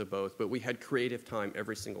combination of the both, but we had creative time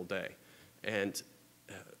every single day. And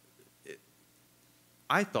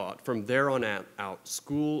I thought from there on out,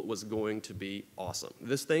 school was going to be awesome.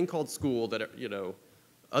 This thing called school that,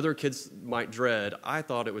 other kids might dread, I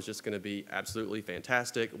thought it was just going to be absolutely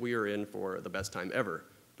fantastic. We are in for the best time ever,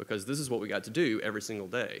 because this is what we got to do every single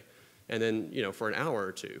day. And then, for an hour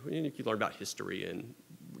or two, you learn about history, and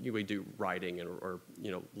we do writing or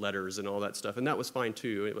letters and all that stuff, and that was fine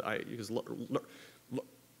too. Because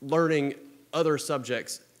learning other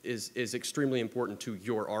subjects is extremely important to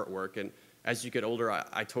your artwork. And as you get older,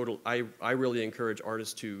 I really encourage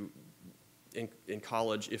artists to, in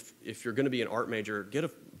college, if you're going to be an art major, get a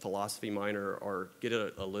philosophy minor or get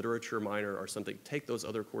a literature minor or something. Take those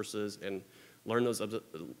other courses and learn those.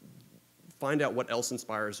 Find out what else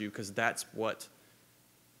inspires you, because that's what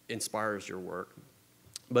inspires your work.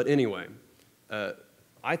 But anyway,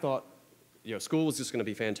 I thought, school was just going to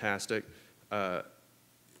be fantastic.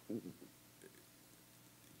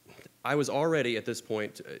 I was already, at this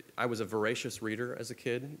point, I was a voracious reader as a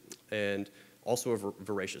kid, and also a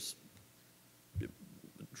voracious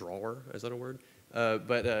drawer. Is that a word?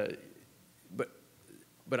 And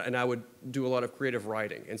I would do a lot of creative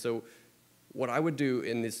writing. And so what I would do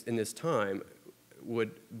in this time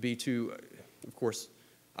would be to, of course,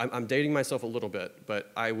 I'm dating myself a little bit,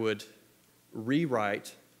 but I would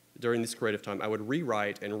rewrite, during this creative time, I would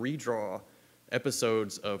rewrite and redraw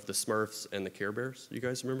episodes of the Smurfs and the Care Bears. You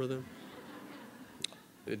guys remember them?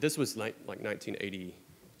 This was like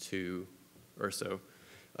 1982 or so.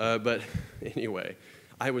 But anyway,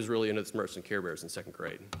 I was really into the Smurfs and Care Bears in second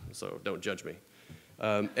grade, so don't judge me.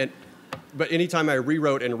 But anytime I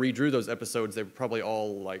rewrote and redrew those episodes, they were probably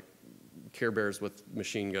all like Care Bears with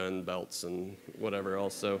machine gun belts and whatever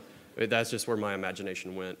else. So that's just where my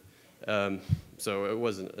imagination went. So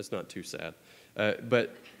it's not too sad.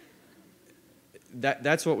 But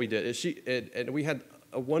that's what we did. And we had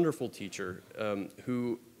a wonderful teacher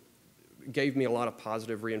who gave me a lot of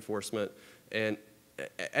positive reinforcement. And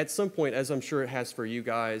at some point, as I'm sure it has for you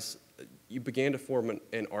guys, you began to form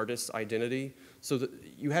an artist's identity. So that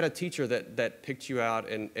you had a teacher that picked you out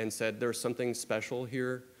and said, there's something special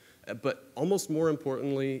here. But almost more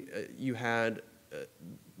importantly, you had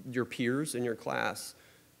your peers in your class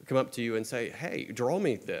come up to you and say, hey, draw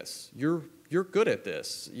me this. You're good at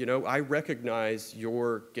this. I recognize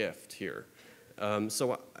your gift here.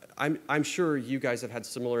 So I'm sure you guys have had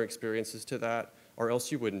similar experiences to that, or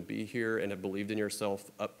else you wouldn't be here and have believed in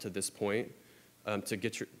yourself up to this point to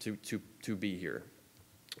get to be here.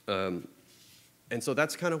 And so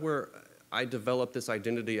that's kind of where I developed this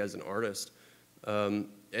identity as an artist. A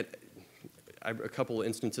couple of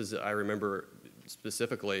instances that I remember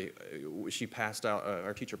specifically, she passed out,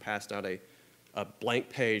 our teacher passed out a blank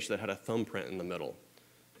page that had a thumbprint in the middle.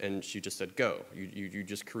 And she just said, go, you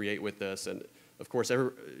just create with this. And of course,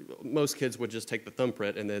 most kids would just take the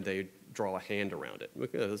thumbprint and then they draw a hand around it.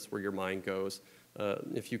 That's where your mind goes.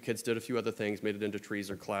 A few kids did a few other things, made it into trees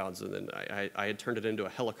or clouds, and then I had turned it into a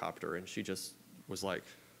helicopter, and she just was like,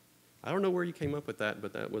 I don't know where you came up with that,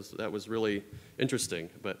 but that was really interesting.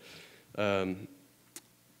 But and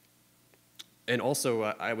also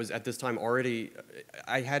I was at this time already,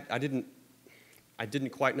 I didn't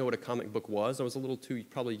quite know what a comic book was. I was a little too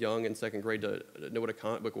probably young in second grade to know what a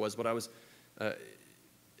comic book was, but I was.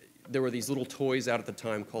 There were these little toys out at the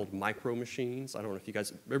time called micro machines. I don't know if you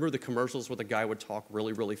guys remember the commercials where the guy would talk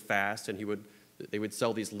really, really fast, and they would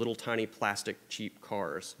sell these little tiny plastic cheap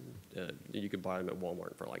cars. You could buy them at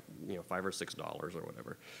Walmart for like $5 or $6 or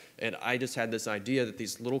whatever. And I just had this idea that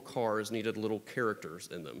these little cars needed little characters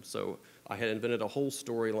in them. So I had invented a whole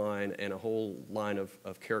storyline and a whole line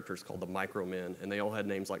of characters called the Micro Men, and they all had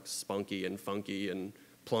names like Spunky and Funky and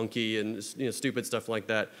Plunky and stupid stuff like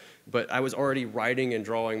that. But I was already writing and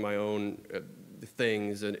drawing my own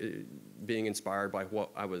things and being inspired by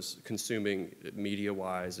what I was consuming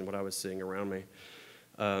media-wise and what I was seeing around me.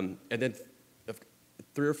 And then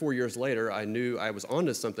 3 or 4 years later, I knew I was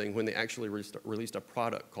onto something when they actually released a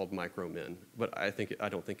product called Micro Men. But I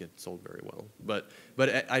don't think it sold very well. But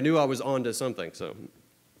I knew I was onto something. So,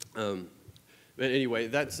 but anyway,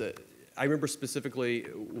 that's it. I remember specifically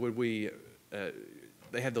when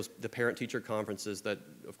they had the parent-teacher conferences that,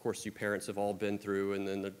 of course, you parents have all been through, and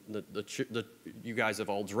then you guys have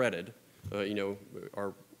all dreaded,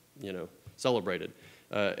 are celebrated.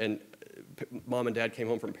 And Mom and Dad came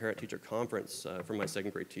home from parent-teacher conference from my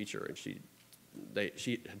second grade teacher, and she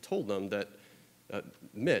had told them that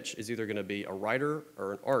Mitch is either going to be a writer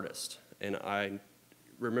or an artist. And I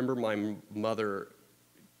remember my mother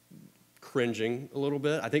cringing a little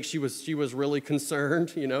bit. I think she was really concerned.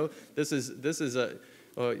 This is a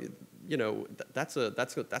that's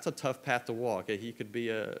a tough path to walk. He could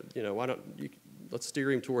be let's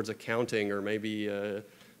steer him towards accounting or maybe an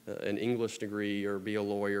English degree or be a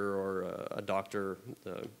lawyer or a doctor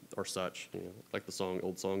or such, like the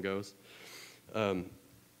old song goes.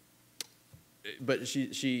 But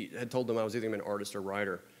she had told them I was either an artist or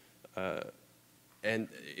writer. And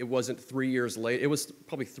it wasn't 3 years later, it was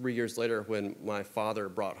probably 3 years later when my father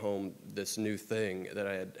brought home this new thing that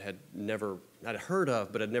I had heard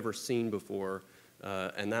of, but had never seen before,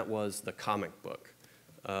 and that was the comic book.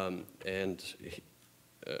 And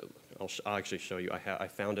I'll actually show you. I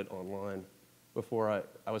found it online before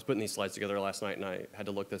I was putting these slides together last night, and I had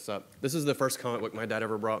to look this up. This is the first comic book my dad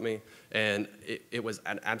ever brought me, and it was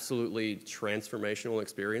an absolutely transformational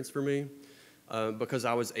experience for me because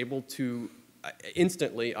I was able to.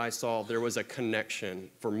 Instantly, I saw there was a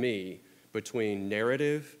connection for me between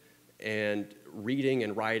narrative and reading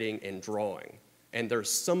and writing and drawing. And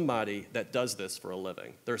there's somebody that does this for a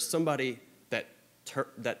living. There's somebody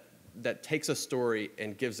that takes a story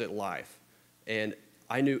and gives it life. And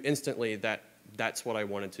I knew instantly that that's what I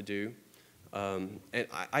wanted to do. And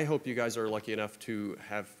I hope you guys are lucky enough to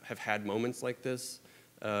have had moments like this,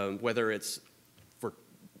 whether it's for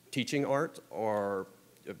teaching art or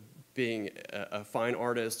being a fine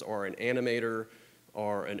artist or an animator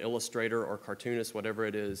or an illustrator or cartoonist, whatever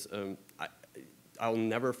it is. I'll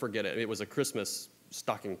never forget it. It was a Christmas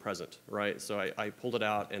stocking present, right? So I pulled it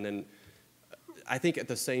out, and then I think at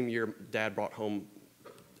the same year, Dad brought home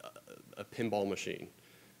a pinball machine,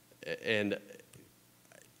 and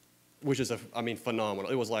which is phenomenal.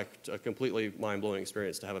 It was like a completely mind-blowing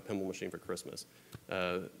experience to have a pinball machine for Christmas.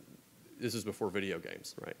 This is before video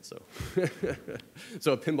games, right? So,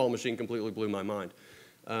 so a pinball machine completely blew my mind.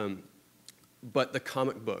 But the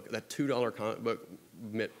comic book, that $2 comic book,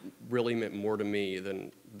 really meant more to me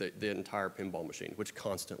than the entire pinball machine, which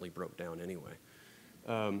constantly broke down anyway.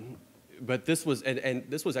 But this was, and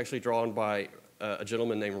this was actually drawn by a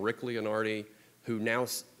gentleman named Rick Leonardi, who now,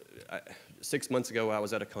 6 months ago, I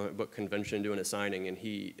was at a comic book convention doing a signing, and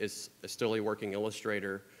he is still a working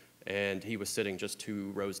illustrator. And he was sitting just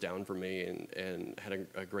 2 rows down from me, and had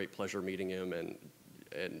a great pleasure meeting him.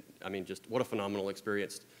 And I mean, just what a phenomenal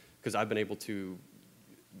experience, because I've been able to,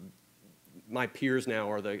 my peers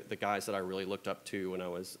now are the guys that I really looked up to when I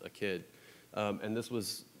was a kid. And this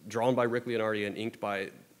was drawn by Rick Leonardi and inked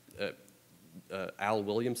by Al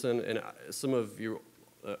Williamson. And some of you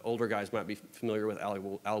older guys might be familiar with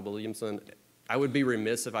Al Williamson. I would be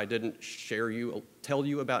remiss if I didn't tell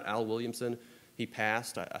you about Al Williamson. He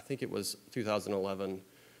passed, I think it was 2011.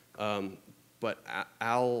 But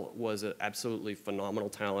Al was an absolutely phenomenal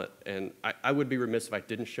talent, and I would be remiss if I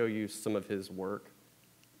didn't show you some of his work,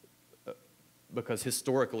 because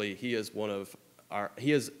historically he is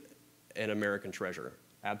he is an American treasure,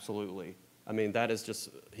 absolutely. I mean,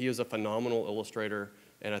 he is a phenomenal illustrator,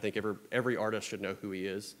 and I think every artist should know who he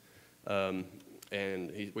is.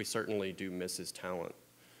 And we certainly do miss his talent.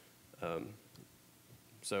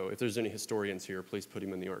 So if there's any historians here, please put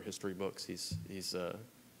him in the art history books. He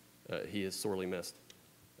is sorely missed.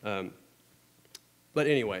 But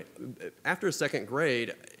anyway, after second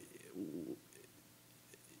grade,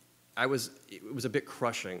 it was a bit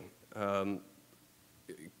crushing.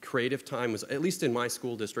 Creative time was, at least in my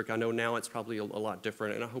school district, I know now it's probably a lot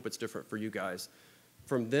different, and I hope it's different for you guys.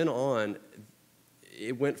 From then on,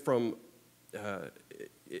 it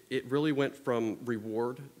really went from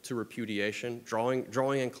reward to repudiation. Drawing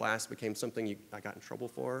in class became something I got in trouble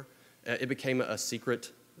for. It became a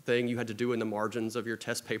secret thing you had to do in the margins of your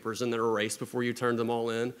test papers and then erase before you turned them all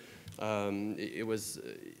in. It was,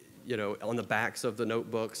 on the backs of the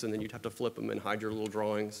notebooks, and then you'd have to flip them and hide your little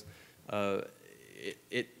drawings.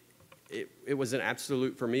 It was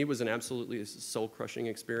for me, it was an absolutely soul-crushing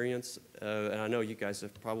experience, and I know you guys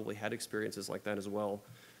have probably had experiences like that as well.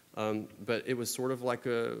 But it was sort of like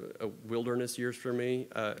a wilderness years for me.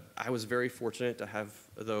 I was very fortunate to have,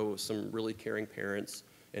 though, some really caring parents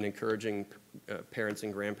and encouraging parents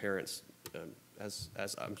and grandparents.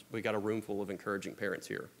 We got a room full of encouraging parents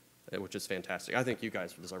here, which is fantastic. I think you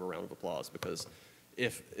guys deserve a round of applause, because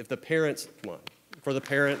if the parents, come on, for the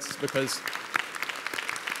parents, because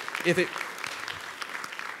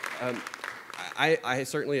I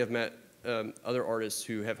certainly have met other artists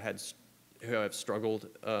who have struggled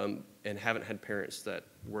and haven't had parents that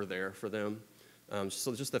were there for them.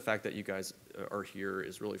 So just the fact that you guys are here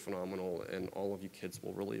is really phenomenal, and all of you kids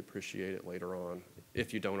will really appreciate it later on.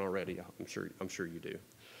 If you don't already, I'm sure you do.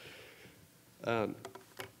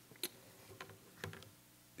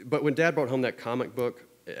 But when Dad brought home that comic book,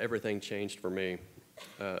 everything changed for me.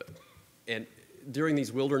 And during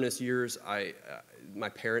these wilderness years, my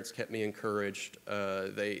parents kept me encouraged.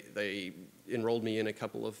 They enrolled me in a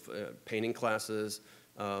couple of painting classes,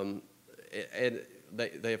 and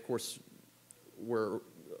they of course were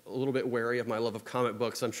a little bit wary of my love of comic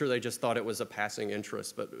books. I'm sure they just thought it was a passing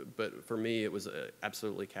interest, but for me it was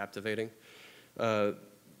absolutely captivating. I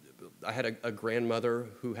had a grandmother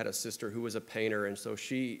who had a sister who was a painter, and so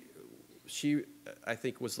she I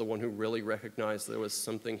think was the one who really recognized there was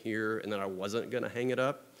something here and that I wasn't going to hang it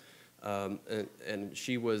up. And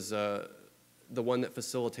she was the one that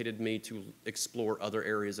facilitated me to explore other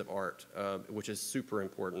areas of art, which is super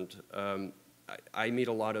important. I meet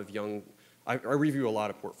a lot of I review a lot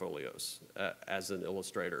of portfolios as an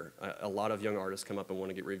illustrator. A lot of young artists come up and want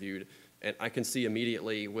to get reviewed, and I can see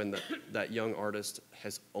immediately when that young artist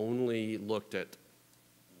has only looked at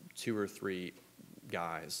 2 or 3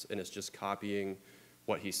 guys and is just copying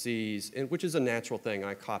what he sees, and which is a natural thing.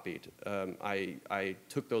 I copied. I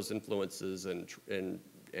took those influences and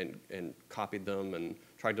copied them and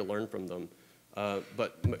tried to learn from them.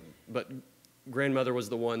 But grandmother was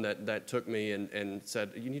the one that took me and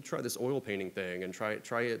said, you need to try this oil painting thing, and try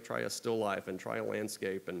a still life, and try a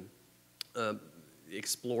landscape, and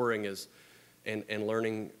exploring and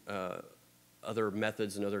learning other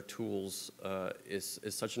methods and other tools is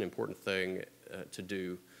such an important thing to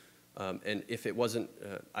do. And if it wasn't,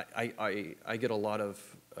 I get a lot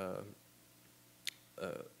of,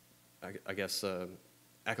 I guess,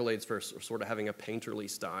 accolades for sort of having a painterly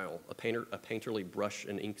style, a painterly brush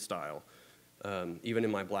and ink style. Even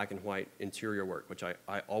in my black and white interior work, which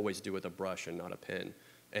I always do with a brush and not a pen.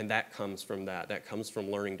 And that comes from that. That comes from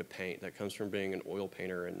learning to paint. That comes from being an oil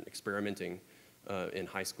painter and experimenting in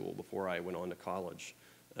high school before I went on to college,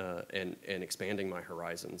 and expanding my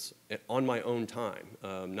horizons on my own time,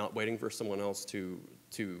 not waiting for someone else to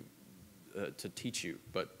teach you,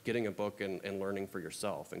 but getting a book and learning for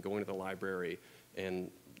yourself, and going to the library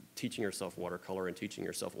and teaching yourself watercolor and teaching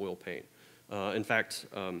yourself oil paint. In fact,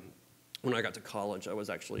 when I got to college, I was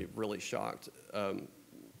actually really shocked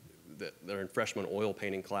that they're in freshman oil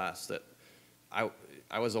painting class that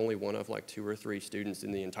I was only one of like 2 or 3 students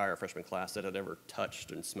in the entire freshman class that had ever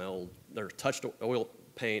touched and smelled, or touched oil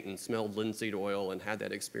paint and smelled linseed oil and had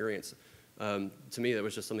that experience. To me, that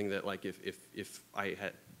was just something that, like, if I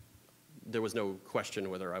had, there was no question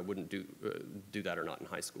whether I wouldn't do that or not in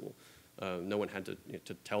high school. No one had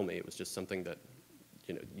to tell me. It was just something that,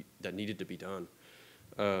 that needed to be done.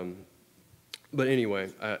 But anyway,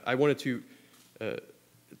 I wanted to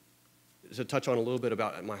touch on a little bit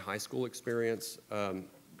about my high school experience,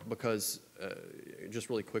 because just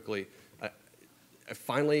really quickly, I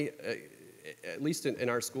finally, at least in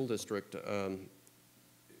our school district,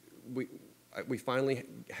 we finally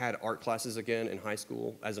had art classes again in high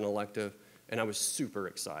school as an elective, and I was super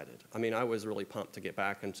excited. I mean, I was really pumped to get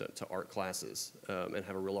back into art classes and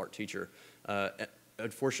have a real art teacher.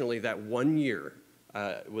 Unfortunately, that one year,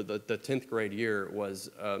 with the 10th grade year, was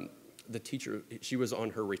the teacher, she was on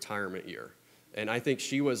her retirement year. And I think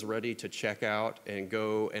she was ready to check out and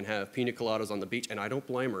go and have pina coladas on the beach, and I don't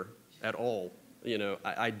blame her at all. You know,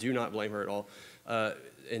 I do not blame her at all.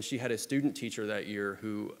 And she had a student teacher that year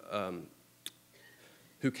who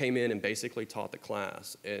came in and basically taught the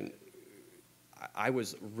class. And I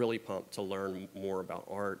was really pumped to learn more about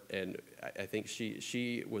art, and I think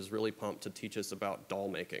she was really pumped to teach us about doll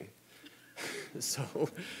making. It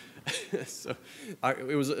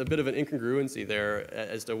was a bit of an incongruency there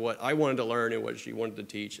as to what I wanted to learn and what she wanted to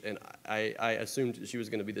teach, and I assumed she was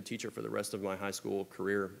going to be the teacher for the rest of my high school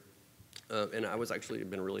career. And I was actually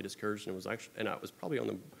been really discouraged, and I was probably on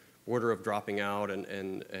the border of dropping out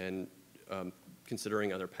and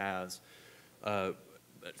considering other paths.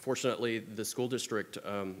 Fortunately, the school district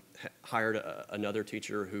hired another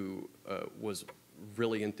teacher who was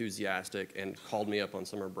really enthusiastic and called me up on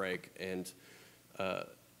summer break and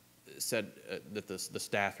said that the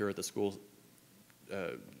staff here at the school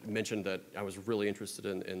mentioned that I was really interested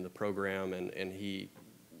in the program, and he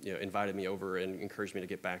invited me over and encouraged me to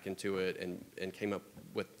get back into it, and came up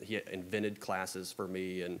with, he invented classes for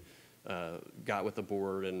me and got with the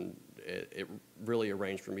board, and it really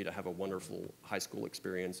arranged for me to have a wonderful high school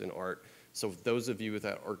experience in art. So those of you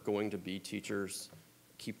that are going to be teachers,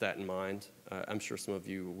 keep that in mind. I'm sure some of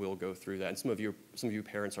you will go through that, and some of you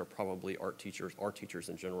parents are probably art teachers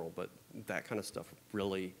in general, but that kind of stuff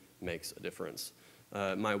really makes a difference.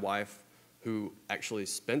 My wife, who actually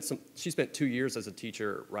spent 2 years as a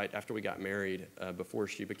teacher right after we got married, before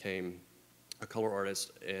she became a color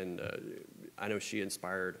artist, and I know she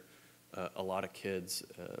inspired a lot of kids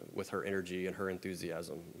with her energy and her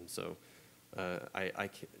enthusiasm. And so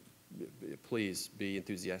please be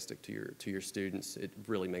enthusiastic to your students. It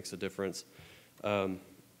really makes a difference.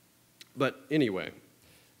 But anyway,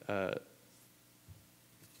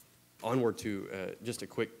 onward to just a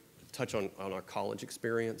quick touch on our college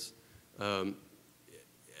experience.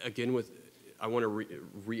 Again, I want to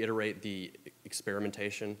reiterate the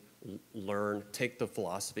experimentation, learn, take the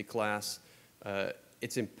philosophy class.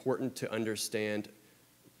 It's important to understand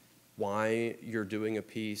why you're doing a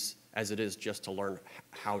piece as it is just to learn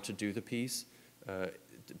how to do the piece.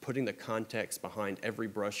 Putting the context behind every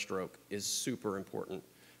brush stroke is super important.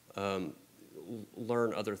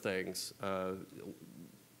 Learn other things.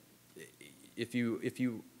 If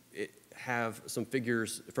you have some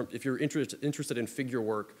figures, if you're interested in figure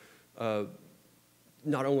work,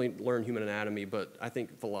 not only learn human anatomy, but I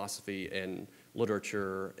think philosophy and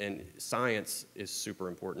literature and science is super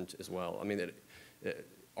important as well. I mean,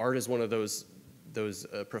 art is one of those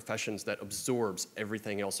professions that absorbs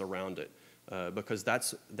everything else around it, because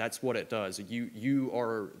that's what it does. You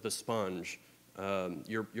are the sponge.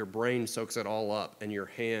 Your brain soaks it all up, and your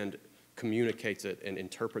hand communicates it and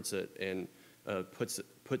interprets it and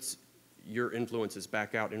puts your influences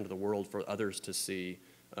back out into the world for others to see,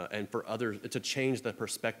 and for others to change the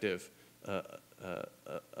perspective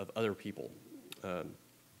of other people.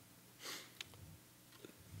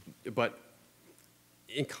 But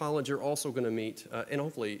in college, you're also going to meet, and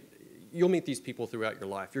hopefully you'll meet these people throughout your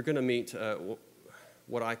life. You're going to meet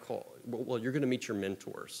what I call, well, you're going to meet your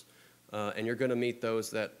mentors, and you're going to meet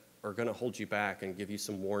those that are going to hold you back and give you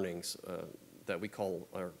some warnings that we call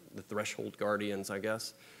the threshold guardians, I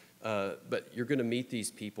guess. But you're going to meet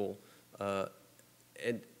these people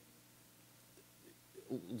and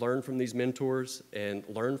learn from these mentors and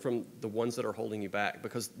learn from the ones that are holding you back,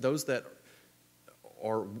 because those that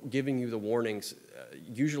are giving you the warnings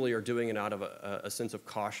usually are doing it out of a sense of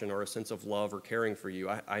caution or a sense of love or caring for you.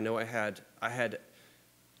 I know I had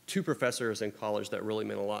 2 professors in college that really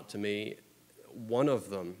meant a lot to me. One of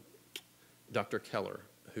them, Dr. Keller,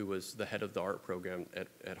 who was the head of the art program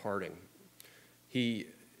at Harding, he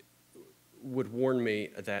would warn me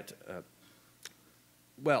that,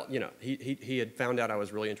 well, you know, he had found out I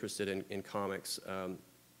was really interested in comics,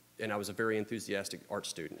 and I was a very enthusiastic art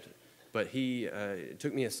student. But he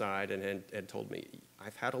took me aside and told me,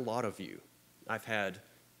 I've had a lot of you. I've had,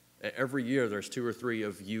 every year there's 2 or 3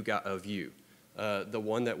 of you. The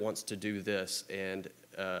one that wants to do this, and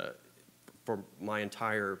for my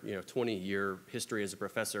entire 20-year history as a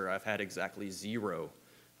professor, I've had exactly 0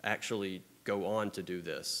 actually go on to do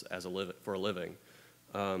this as for a living.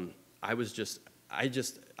 I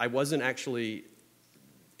wasn't actually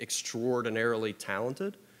extraordinarily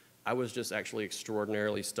talented, I was just actually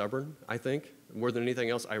extraordinarily stubborn, I think. More than anything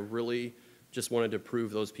else, I really just wanted to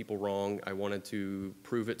prove those people wrong. I wanted to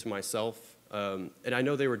prove it to myself. And I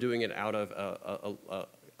know they were doing it out of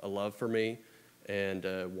a love for me and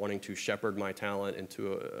wanting to shepherd my talent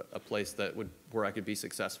into a place where I could be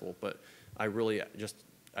successful. But I really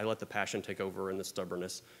I let the passion take over and the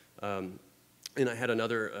stubbornness. And I had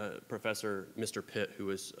another professor, Mr. Pitt, who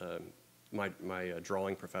was my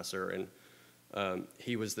drawing professor, and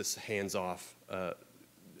he was this hands-off,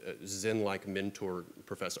 Zen-like mentor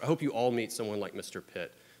professor. I hope you all meet someone like Mr.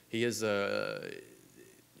 Pitt. He was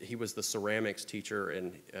the ceramics teacher,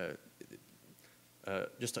 and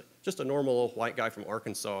just a normal white guy from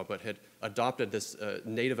Arkansas, but had adopted this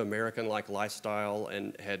Native American-like lifestyle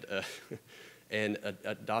and had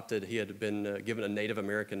he had been given a Native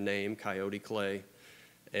American name, Coyote Clay,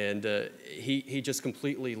 and he just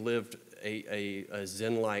completely lived a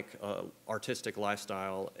Zen-like artistic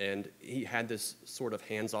lifestyle, and he had this sort of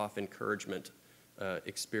hands-off encouragement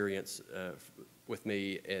experience with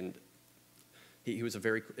me, and he was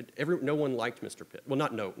no one liked Mr. Pitt. Well,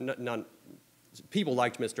 not people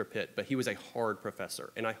liked Mr. Pitt, but he was a hard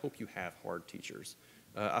professor, and I hope you have hard teachers.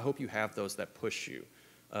 I hope you have those that push you.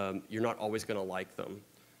 You're not always going to like them,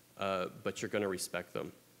 but you're going to respect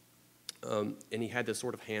them. And he had this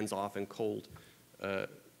sort of hands-off and cold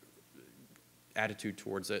attitude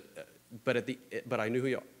towards it. But I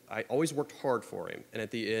knew I always worked hard for him. And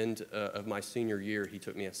at the end of my senior year, he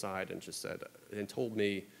took me aside and just said and told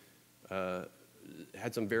me,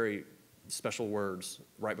 had some very special words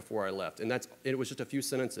right before I left. And it was just a few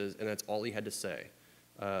sentences, and that's all he had to say.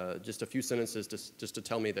 Just a few sentences just to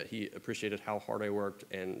tell me that he appreciated how hard I worked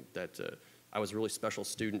and that I was a really special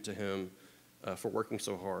student to him for working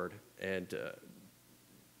so hard. And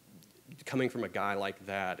coming from a guy like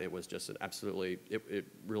that, it was just it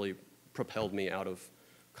really propelled me out of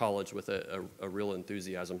college with a real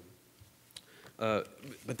enthusiasm.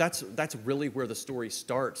 But that's really where the story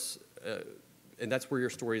starts, and that's where your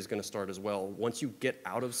story is going to start as well. Once you get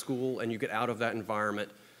out of school and you get out of that environment,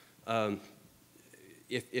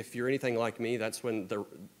 if you're anything like me, that's when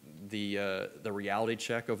the reality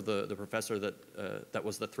check of the professor that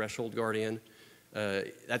was the threshold guardian,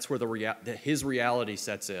 that's where his reality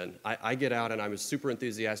sets in. I get out and I was super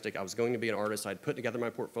enthusiastic. I was going to be an artist. I'd put together my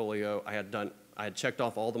portfolio. I had checked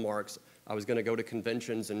off all the marks. I was going to go to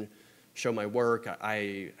conventions and show my work.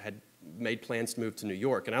 I had made plans to move to New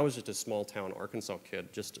York, and I was just a small town Arkansas kid.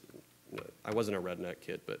 I wasn't a redneck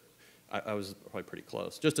kid, but I was probably pretty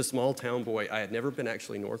close. Just a small town boy. I had never been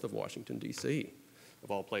actually north of Washington, D.C., of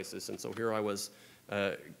all places. And so here I was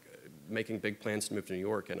making big plans to move to New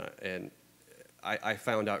York, and I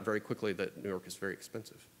found out very quickly that New York is very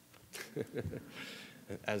expensive,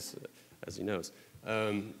 as he knows.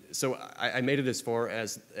 So I made it as far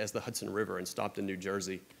as the Hudson River and stopped in New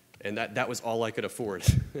Jersey, and that was all I could afford.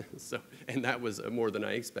 And that was more than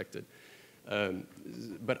I expected.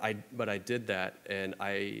 But I did that, and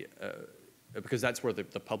because that's where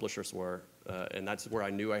the publishers were, and that's where I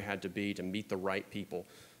knew I had to be to meet the right people.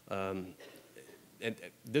 And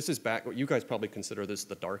this is back. You guys probably consider this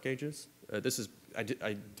the dark ages.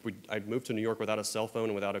 I moved to New York without a cell phone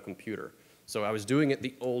and without a computer, so I was doing it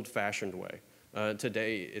the old-fashioned way.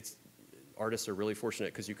 Today, artists are really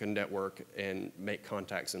fortunate because you can network and make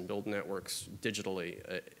contacts and build networks digitally,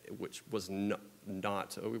 which was not.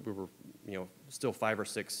 We were, still 5 or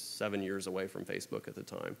 6, 7 years away from Facebook at the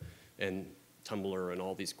time, and Tumblr and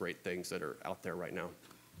all these great things that are out there right now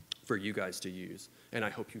for you guys to use. And I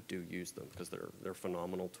hope you do use them because they're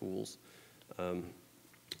phenomenal tools.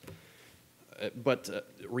 But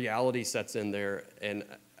reality sets in there, and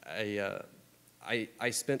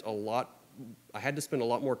I spent a lot. I had to spend a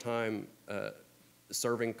lot more time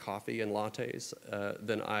serving coffee and lattes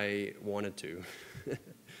than I wanted to.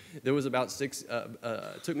 There was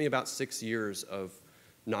it took me about 6 years of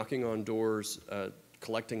knocking on doors,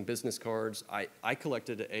 collecting business cards. I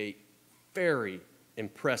collected a very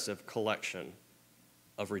impressive collection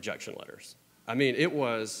of rejection letters. I mean, it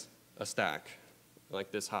was a stack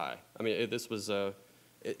like this high. I mean,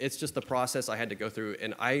 it's just the process I had to go through,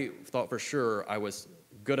 and I thought for sure I was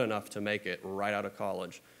good enough to make it right out of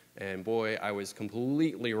college. And boy, I was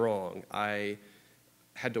completely wrong. I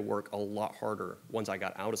had to work a lot harder once I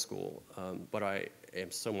got out of school, but I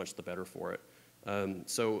am so much the better for it.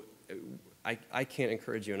 So I can't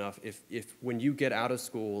encourage you enough. If when you get out of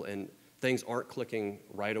school and things aren't clicking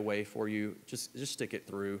right away for you, just stick it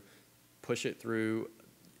through, push it through,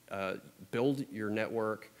 build your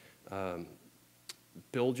network,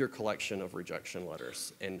 build your collection of rejection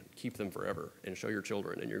letters, and keep them forever, and show your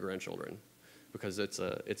children and your grandchildren. because it's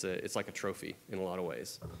like a trophy in a lot of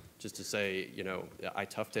ways, just to say, you know, I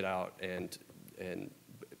toughed it out and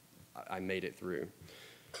I made it through.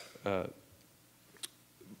 But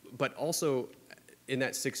also, in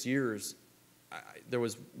that 6 years, there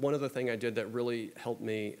was one other thing I did that really helped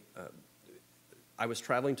me. I was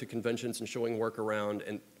traveling to conventions and showing work around,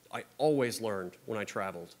 and I always learned when I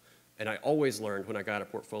traveled. And I always learned when I got a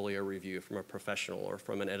portfolio review from a professional or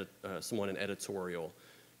from someone in editorial,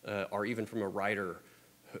 or even from a writer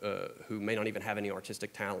who may not even have any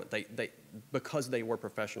artistic talent. Because they were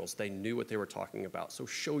professionals, they knew what they were talking about. So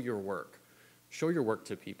show your work. Show your work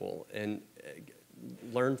to people and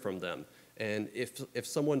learn from them. And if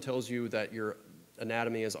someone tells you that your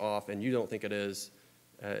anatomy is off and you don't think it is,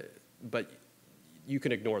 but you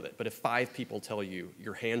can ignore that. But if 5 people tell you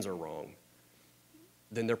your hands are wrong,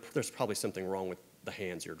 then there's probably something wrong with the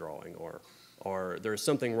hands you're drawing, or there's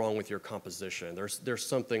something wrong with your composition. There's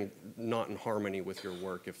something not in harmony with your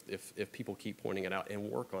work if people keep pointing it out,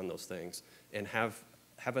 and work on those things and have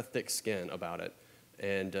a thick skin about it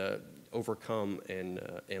and overcome and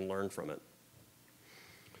learn from it.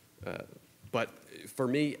 But for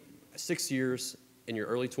me, 6 years in your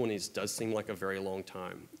early 20s does seem like a very long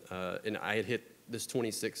time. And I had hit this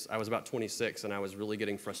 26, I was about 26, and I was really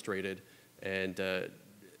getting frustrated, and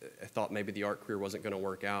I thought maybe the art career wasn't going to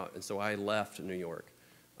work out, and so I left New York.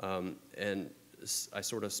 And I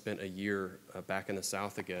sort of spent a year back in the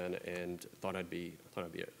South again, and thought I'd be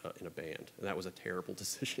in a band, and that was a terrible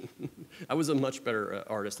decision. I was a much better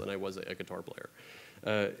artist than I was a guitar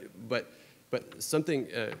player. But something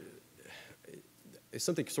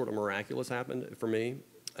sort of miraculous happened for me,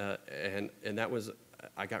 and that was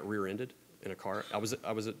I got rear-ended in a car.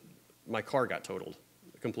 My car got totaled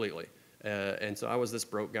completely. And so I was this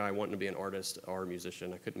broke guy wanting to be an artist or a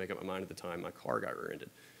musician. I couldn't make up my mind at the time. My car got rear-ended.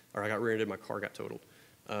 Or I got rear-ended, my car got totaled.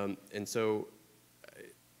 And so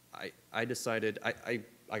I decided,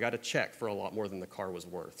 I got a check for a lot more than the car was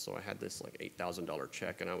worth. So I had this like $8,000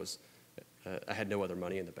 check, and I had no other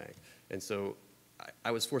money in the bank. And so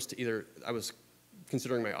I was forced to I was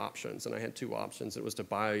considering my options, and I had 2 options. It was to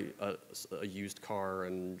buy a used car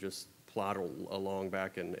and just plod along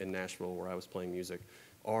back in Nashville where I was playing music,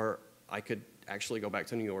 or I could actually go back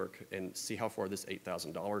to New York and see how far this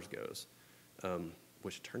 $8,000 goes,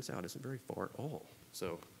 which it turns out isn't very far at all.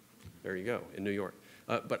 So there you go, in New York.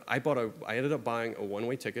 But I ended up buying a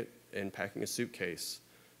one-way ticket and packing a suitcase,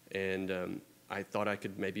 and I thought I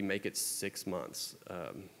could maybe make it 6 months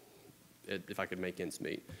if I could make ends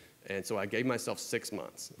meet. And so I gave myself 6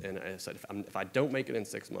 months, and I said, if I don't make it in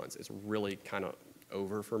 6 months, it's really kind of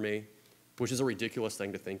over for me, which is a ridiculous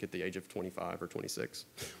thing to think at the age of 25 or 26,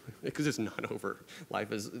 because it's not over.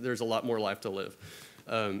 There's a lot more life to live.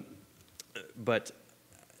 But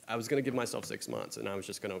I was going to give myself 6 months, and I was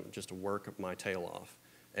just going to work my tail off.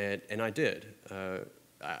 And I did.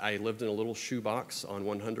 I lived in a little shoebox on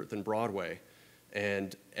 100th and Broadway,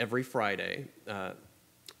 and every Friday,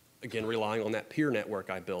 again, relying on that peer network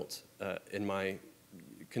I built in my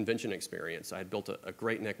convention experience, I had built a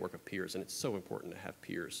great network of peers, and it's so important to have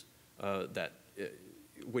peers that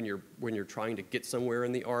when you're trying to get somewhere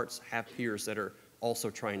in the arts, have peers that are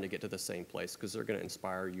also trying to get to the same place, because they're going to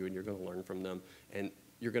inspire you, and you're going to learn from them, and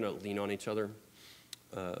you're going to lean on each other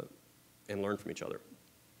and learn from each other.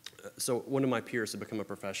 So one of my peers had become a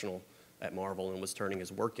professional at Marvel and was turning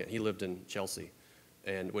his work in. He lived in Chelsea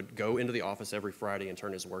and would go into the office every Friday and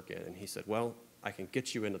turn his work in. And he said, well, I can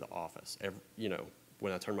get you into the office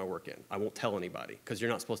when I turn my work in. I won't tell anybody, because you're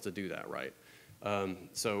not supposed to do that, right?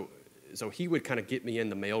 So he would kind of get me in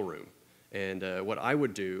the mailroom. And what I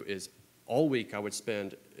would do is all week I would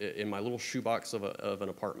spend in my little shoebox of an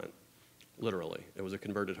apartment, literally. It was a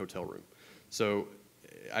converted hotel room. So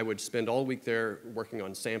I would spend all week there working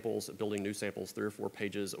on samples, building new samples, 3 or 4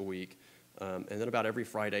 pages a week. And then about every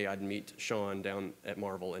Friday, I'd meet Sean down at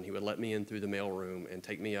Marvel, and he would let me in through the mailroom and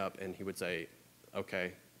take me up, and he would say,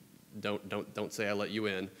 okay, don't say I let you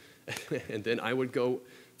in. And then I would go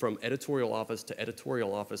from editorial office to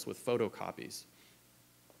editorial office with photocopies.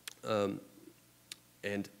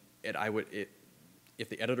 And if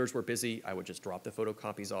the editors were busy, I would just drop the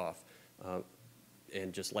photocopies off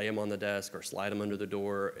and just lay them on the desk or slide them under the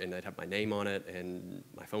door, and they'd have my name on it and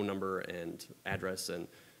my phone number and address, and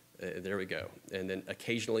there we go. And then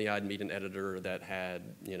occasionally I'd meet an editor that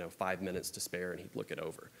had 5 minutes to spare, and he'd look it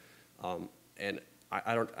over. And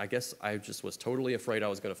I guess I just was totally afraid I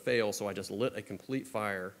was going to fail, so I just lit a complete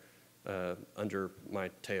fire under my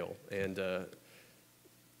tail and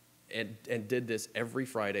did this every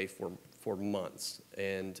Friday for months.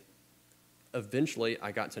 And eventually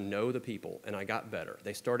I got to know the people, and I got better.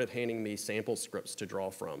 They started handing me sample scripts to draw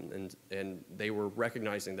from, and they were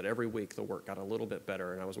recognizing that every week the work got a little bit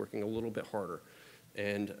better, and I was working a little bit harder.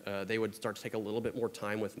 And they would start to take a little bit more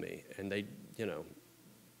time with me, and they,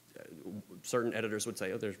 certain editors would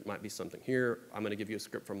say, oh, there might be something here. I'm going to give you a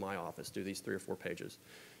script from my office. Do these 3 or 4 pages.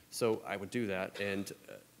 So I would do that, and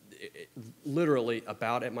literally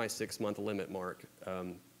about at my 6-month limit mark,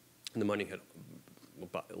 the money had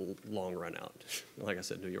long run out. Like I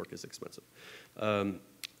said, New York is expensive.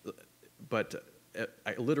 But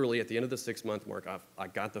I literally, at the end of the 6-month mark, I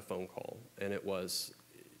got the phone call, and it was,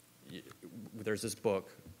 there's this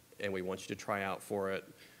book, and we want you to try out for it.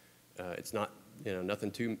 It's not,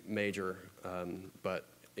 nothing too major, but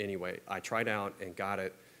anyway, I tried out and got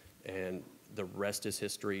it, and the rest is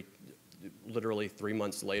history. Literally 3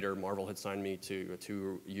 months later, Marvel had signed me to a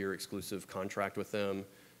 2-year exclusive contract with them,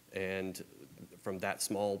 and from that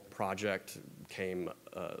small project came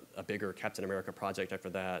a bigger Captain America project after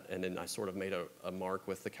that, and then I sort of made a mark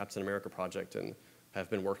with the Captain America project and have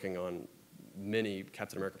been working on many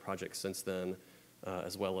Captain America projects since then,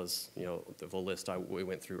 as well as the list we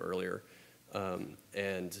went through earlier,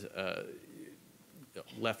 and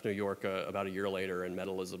left New York about a year later and met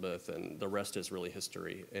Elizabeth, and the rest is really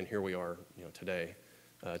history. And here we are, today,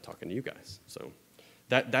 talking to you guys. So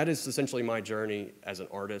that is essentially my journey as an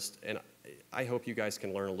artist, and I hope you guys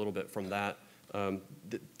can learn a little bit from that.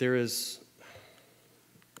 There is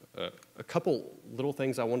a couple little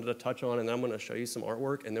things I wanted to touch on, and then I'm going to show you some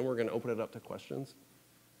artwork, and then we're going to open it up to questions.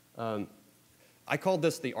 I called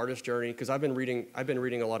this the artist journey because I've been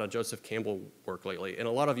reading a lot of Joseph Campbell work lately, and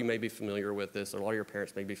a lot of you may be familiar with this, or a lot of your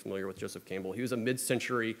parents may be familiar with Joseph Campbell. He was a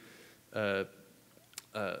mid-century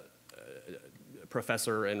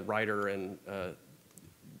professor and writer and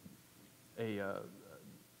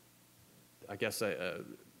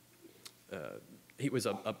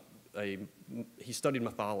he studied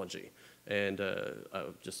mythology, and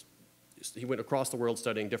he went across the world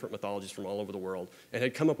studying different mythologies from all over the world, and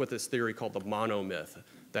had come up with this theory called the monomyth,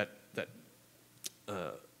 that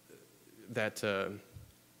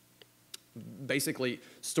basically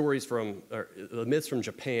the myths from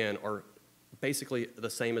Japan are basically the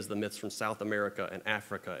same as the myths from South America and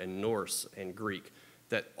Africa and Norse and Greek,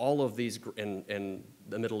 that all of these, and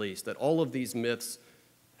the Middle East, that all of these myths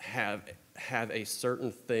have a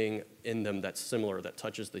certain thing in them that's similar, that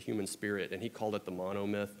touches the human spirit, and he called it the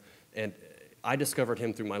monomyth. And I discovered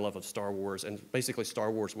him through my love of Star Wars, and basically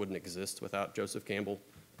Star Wars wouldn't exist without Joseph Campbell,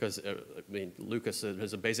 because Lucas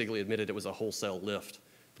has basically admitted it was a wholesale lift.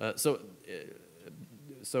 So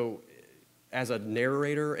as a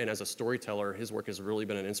narrator and as a storyteller, his work has really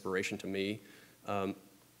been an inspiration to me.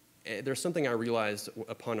 There's something I realized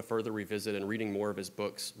upon a further revisit and reading more of his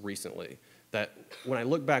books recently, that when I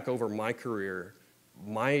look back over my career,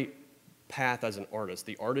 my path as an artist,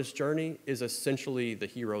 the artist journey is essentially the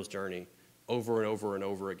hero's journey over and over and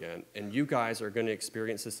over again. And you guys are going to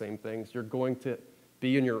experience the same things. You're going to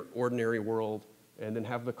be in your ordinary world and then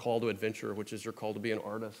have the call to adventure, which is your call to be an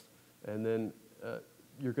artist. And then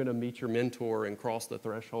you're going to meet your mentor and cross the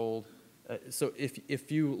threshold. So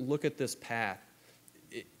if you look at this path,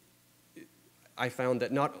 I found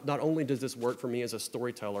that not only does this work for me as a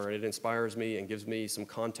storyteller, and it inspires me and gives me some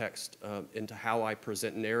context into how I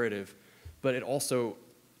present narrative, but it also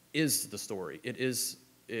is the story. It is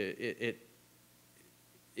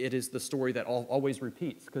the story that always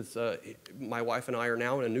repeats, because my wife and I are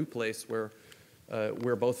now in a new place where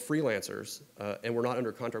we're both freelancers, and we're not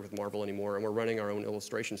under contract with Marvel anymore, and we're running our own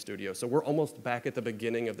illustration studio. So we're almost back at the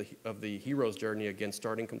beginning of the hero's journey again,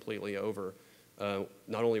 starting completely over.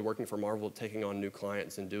 Not only working for Marvel, but taking on new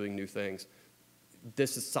clients and doing new things.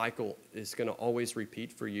 This cycle is going to always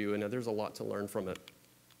repeat for you, and there's a lot to learn from it.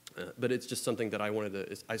 But it's just something that I wanted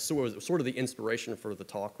to, I saw as sort of the inspiration for the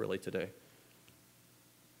talk really today.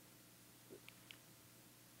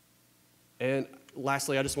 And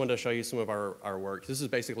lastly, I just wanted to show you some of our work. This is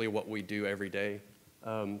basically what we do every day.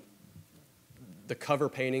 The cover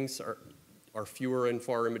paintings are fewer and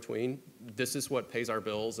far in between. This is what pays our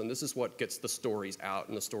bills, and this is what gets the stories out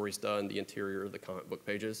and the stories done, the interior of the comic book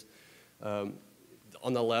pages. On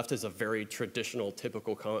the left is a very traditional,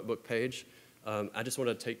 typical comic book page. I just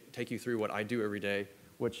want to take you through what I do every day,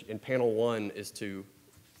 which in panel 1 is to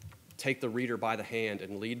take the reader by the hand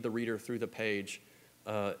and lead the reader through the page,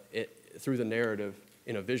 through the narrative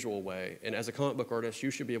in a visual way. And as a comic book artist,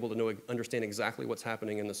 you should be able to understand exactly what's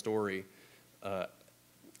happening in the story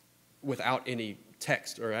without any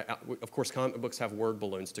text. Or, of course, comic books have word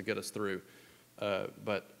balloons to get us through.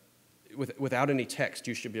 But without any text,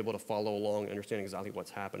 you should be able to follow along and understand exactly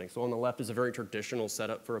what's happening. So on the left is a very traditional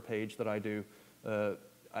setup for a page that I do.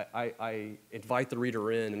 I invite the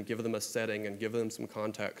reader in and give them a setting and give them some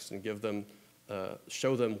context and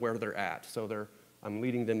show them where they're at. So I'm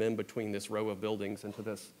leading them in between this row of buildings into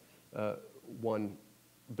this one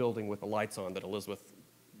building with the lights on that Elizabeth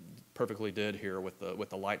perfectly did here with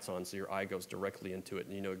the lights on, so your eye goes directly into it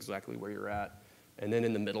and you know exactly where you're at. And then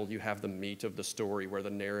in the middle, you have the meat of the story where the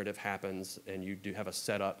narrative happens, and you do have a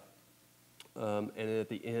setup. And at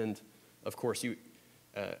the end, of course,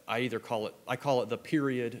 I call it the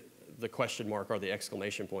period, the question mark, or the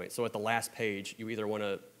exclamation point. So at the last page, you either want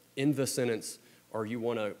to end the sentence, or you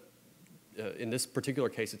want to, in this particular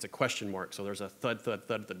case, it's a question mark. So there's a thud, thud,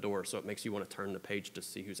 thud at the door, so it makes you want to turn the page to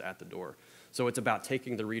see who's at the door. So it's about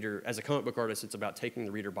taking the reader, as a comic book artist, it's about taking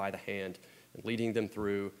the reader by the hand and leading them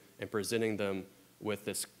through and presenting them with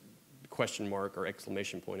this question mark or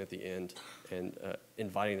exclamation point at the end, and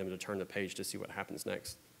inviting them to turn the page to see what happens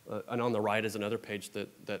next. And on the right is another page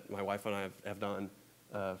that my wife and I have done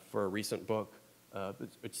for a recent book.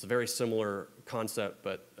 It's a very similar concept,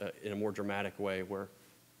 but in a more dramatic way, where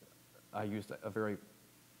I used a very,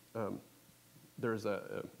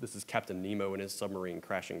 this is Captain Nemo and his submarine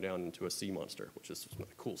crashing down into a sea monster, which is some of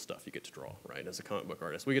the cool stuff you get to draw, right, as a comic book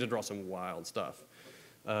artist. We get to draw some wild stuff.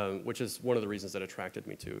 Which is one of the reasons that attracted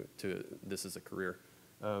me to this as a career.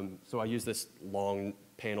 So I use this long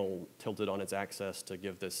panel tilted on its axis to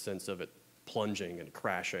give this sense of it plunging and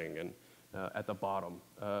crashing. And at the bottom,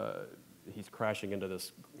 he's crashing into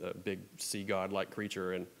this big sea god-like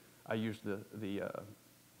creature. And I use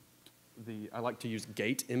I like to use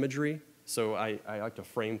gate imagery. So I like to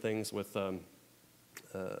frame things with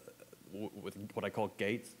what I call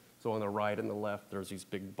gates. So on the right and the left, there's these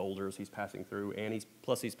big boulders he's passing through, and he's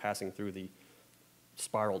passing through the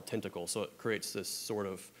spiraled tentacle. So it creates this sort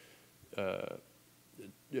of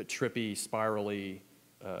trippy, spirally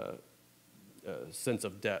sense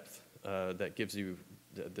of depth that gives you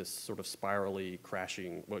this sort of spirally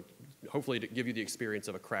crashing, well, hopefully to give you the experience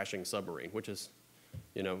of a crashing submarine, which is,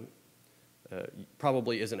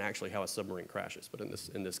 probably isn't actually how a submarine crashes, but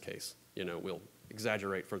in this case, we'll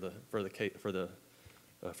exaggerate for the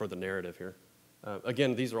narrative here.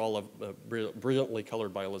 Again, these are all brilliantly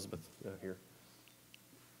colored by Elizabeth here.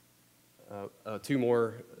 Two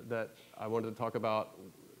more that I wanted to talk about.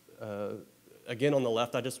 Again, on the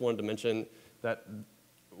left, I just wanted to mention that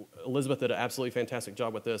Elizabeth did an absolutely fantastic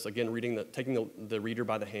job with this. Again, taking the reader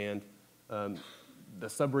by the hand. The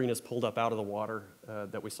submarine is pulled up out of the water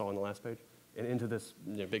that we saw on the last page and into this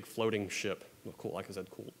big floating ship. Well, cool, like I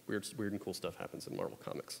said, cool, weird and cool stuff happens in Marvel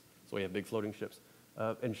Comics. So we have big floating ships.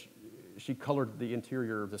 And she colored the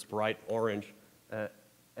interior this bright orange. And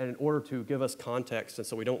in order to give us context, and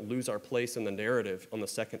so we don't lose our place in the narrative, on the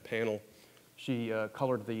second panel, she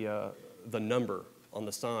colored the number on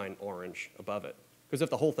the sign orange above it. Because if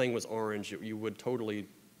the whole thing was orange, it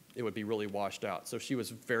would be really washed out. So she was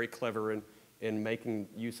very clever in making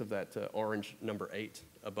use of that orange number 8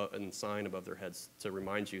 above and sign above their heads to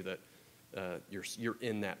remind you that you're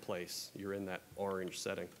in that place, you're in that orange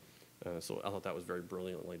setting. So I thought that was very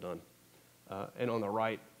brilliantly done. And on the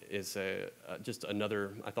right is just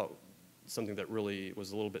another, I thought, something that really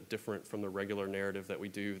was a little bit different from the regular narrative that we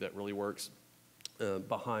do that really works.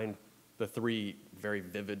 Behind the 3 very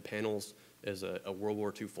vivid panels is a World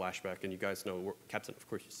War II flashback, and you guys know Captain, of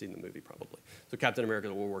course you've seen the movie probably. So Captain America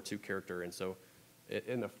is a World War II character, and so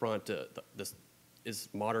in the front, this is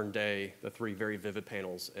modern day, the 3 very vivid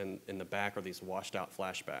panels, and in the back are these washed out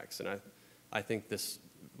flashbacks. And I think this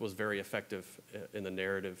was very effective in the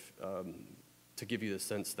narrative to give you the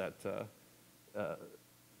sense that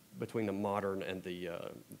between the modern and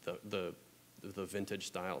the vintage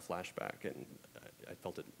style flashback, and I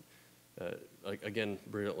felt it again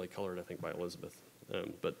brilliantly colored, I think, by Elizabeth,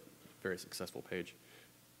 but very successful page.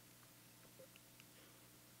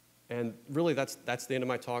 And really, that's the end of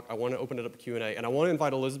my talk. I want to open it up to Q&A, and I want to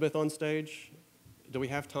invite Elizabeth on stage. Do we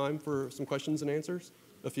have time for some questions and answers?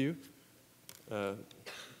 A few.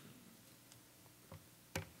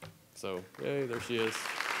 So, yay, there she is.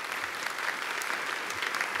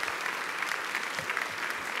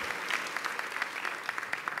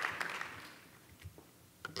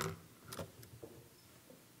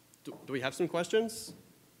 Do we have some questions?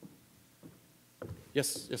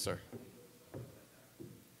 Yes, sir.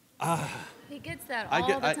 He gets that all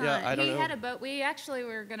the time. I don't know. He had a bow. We actually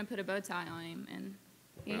were going to put a bow tie on him, and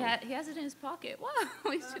he has it in his pocket. Whoa,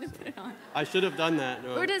 we should have put it on. I should have done that.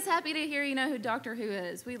 No. We're just happy to hear you know who Doctor Who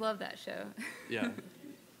is. We love that show. Yeah.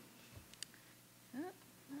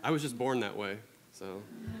 I was just born that way, so.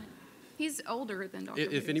 He's older than Dr.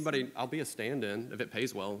 If Booth. anybody, I'll be a stand-in if it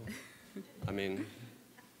pays well. I mean,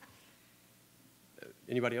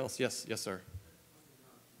 anybody else? Yes, yes, sir.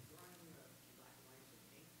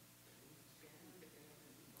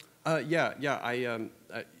 Yeah.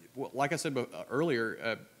 Well, like I said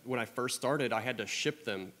earlier, when I first started, I had to ship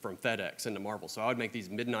them from FedEx into Marvel. So I would make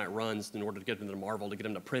these midnight runs in order to get them to Marvel to get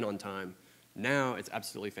them to print on time. Now it's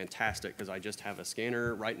absolutely fantastic because I just have a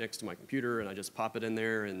scanner right next to my computer and I just pop it in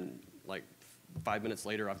there and like 5 minutes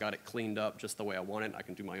later I've got it cleaned up just the way I want it. I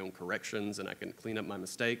can do my own corrections and I can clean up my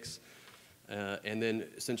mistakes. And then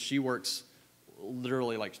since she works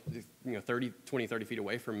literally like 30 feet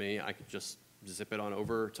away from me, I could just zip it on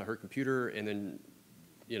over to her computer and then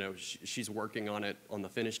she's working on it on the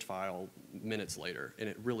finished file minutes later, and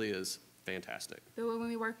it really is fantastic. But when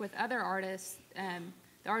we work with other artists,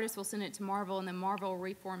 the artist will send it to Marvel, and then Marvel will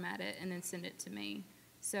reformat it and then send it to me.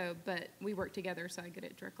 So, but we work together, so I get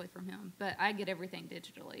it directly from him. But I get everything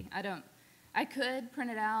digitally. I could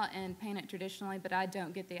print it out and paint it traditionally, but I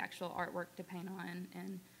don't get the actual artwork to paint on.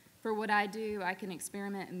 And for what I do, I can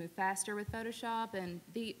experiment and move faster with Photoshop, and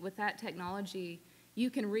with that technology, you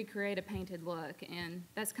can recreate a painted look, and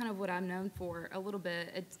that's kind of what I'm known for a little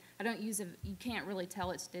bit. You can't really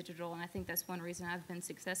tell it's digital, and I think that's one reason I've been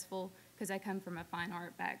successful, because I come from a fine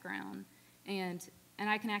art background. And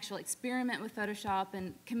I can actually experiment with Photoshop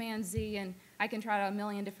and Command-Z, and I can try out a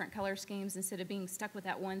million different color schemes instead of being stuck with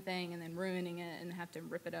that one thing and then ruining it and have to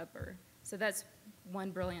rip it up. So that's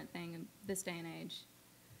one brilliant thing in this day and age.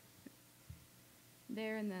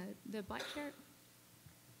 There in the black shirt.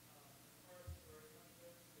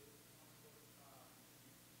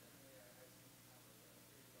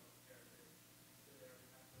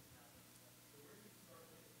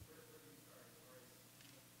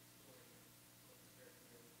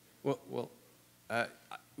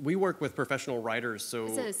 We work with professional writers, so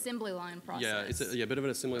it's an assembly line process. Yeah, it's a bit of an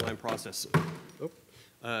assembly line process.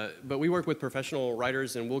 But we work with professional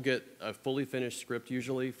writers, and we'll get a fully finished script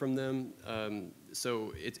usually from them.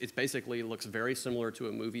 So it basically looks very similar to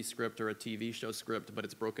a movie script or a TV show script, but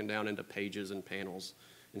it's broken down into pages and panels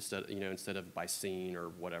instead of by scene or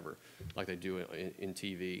whatever, like they do in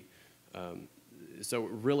TV. So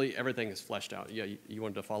really, everything is fleshed out. Yeah, you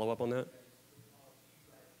wanted to follow up on that?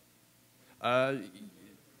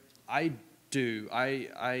 I do.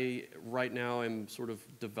 I right now am sort of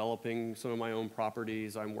developing some of my own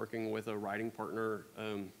properties. I'm working with a writing partner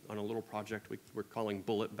on a little project we're calling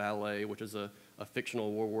Bullet Ballet, which is a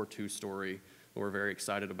fictional World War II story we're very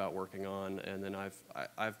excited about working on. And then I've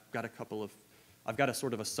got a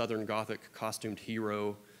sort of a Southern Gothic costumed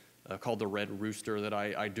hero called the Red Rooster that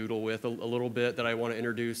I doodle with a little bit that I want to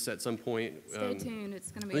introduce at some point. Stay tuned.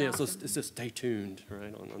 It's going to be awesome. So it's just stay tuned,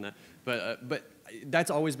 right, on that. But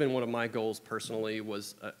that's always been one of my goals personally.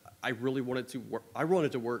 Was I really wanted to work. I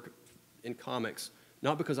wanted to work in comics,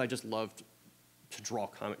 not because I just loved to draw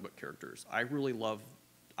comic book characters. I really love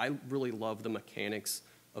the mechanics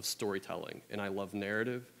of storytelling, and I love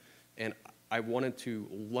narrative, and I wanted to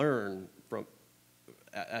learn from,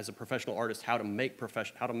 as a professional artist, how to make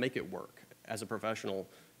it work as a professional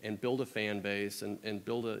and build a fan base and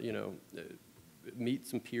build meet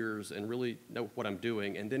some peers and really know what I'm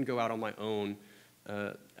doing, and then go out on my own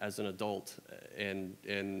as an adult and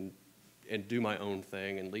do my own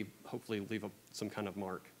thing and hopefully leave some kind of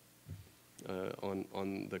mark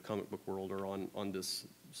on the comic book world or on this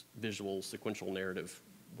visual sequential narrative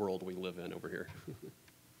world we live in over here.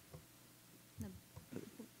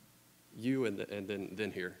 You and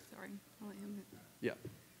then here. Sorry, I'll let him. Yeah.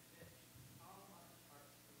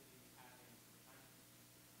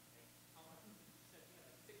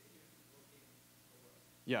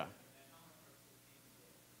 Yeah.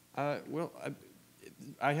 Well,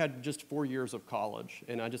 I had just 4 years of college,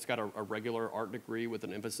 and I just got a regular art degree with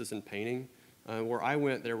an emphasis in painting. Where I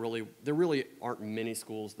went, there really aren't many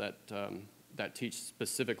schools that teach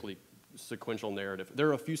specifically sequential narrative. There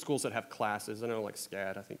are a few schools that have classes. I know, like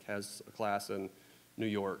SCAD, I think, has a class in New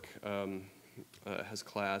York, has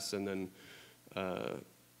class, and then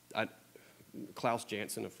Klaus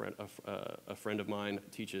Jansen, a friend of mine,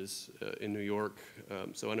 teaches in New York,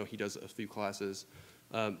 so I know he does a few classes.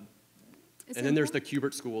 And then there's the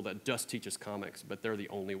Kubert School that just teaches comics, but they're the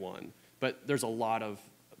only one. But there's a lot of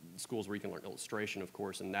schools where you can learn illustration, of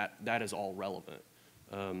course, and that is all relevant.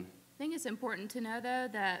 I think it's important to know, though,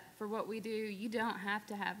 that for what we do, you don't have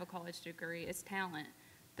to have a college degree. It's talent.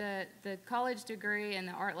 The college degree and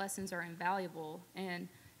the art lessons are invaluable, and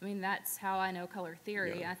I mean, that's how I know color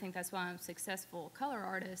theory. Yeah. I think that's why I'm a successful color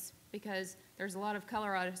artist, because there's a lot of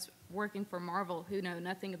color artists working for Marvel who know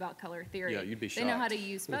nothing about color theory. Yeah, you'd be shocked. They know how to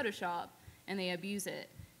use Photoshop, and they abuse it.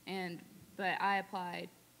 And but I applied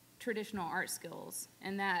traditional art skills,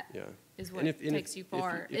 and that is And what if takes you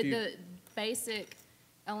far. if you- The basic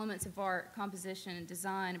elements of art, composition and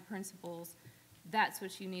design and principles, that's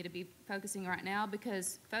what you need to be focusing right now,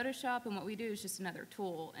 because Photoshop and what we do is just another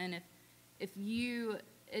tool. And if you,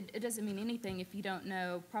 it doesn't mean anything if you don't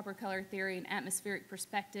know proper color theory and atmospheric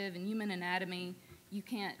perspective and human anatomy. You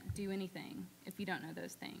can't do anything if you don't know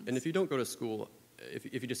those things. And if you don't go to school, if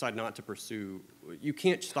you decide not to pursue, you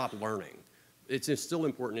can't stop learning. It's still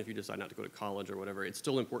important if you decide not to go to college or whatever. It's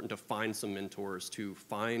still important to find some mentors, to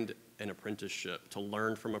find an apprenticeship, to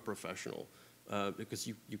learn from a professional, because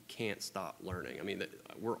you can't stop learning. I mean,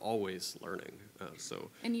 we're always learning.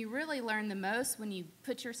 And you really learn the most when you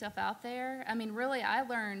put yourself out there. I mean, really, I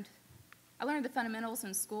learned the fundamentals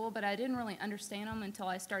in school, but I didn't really understand them until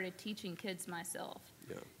I started teaching kids myself.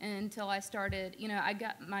 Yeah. And until I started, I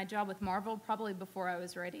got my job with Marvel probably before I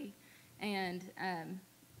was ready. And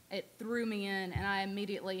it threw me in, and I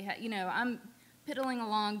immediately I'm piddling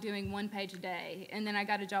along doing 1 page a day, and then I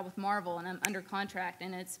got a job with Marvel, and I'm under contract,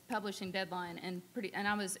 and it's publishing deadline, and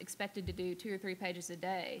I was expected to do 2 or 3 pages a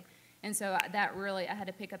day. And so that really, I had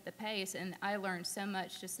to pick up the pace, and I learned so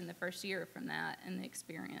much just in the first year from that and the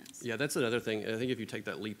experience. Yeah, that's another thing. I think if you take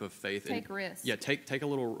that leap of faith. Take risks. Yeah, take a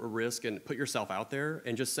little risk and put yourself out there,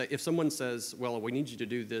 and just say, if someone says, well, we need you to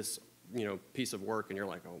do this, piece of work, and you're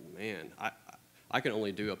like, oh man, I can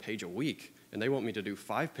only do a page a week, and they want me to do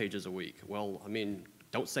 5 pages a week. Well, I mean,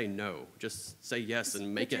 don't say no. Just say yes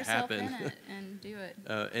and make it happen. Put yourself in it and do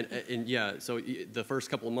it. And yeah, so the first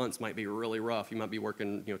couple of months might be really rough. You might be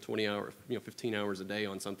working 20 hours, 15 hours a day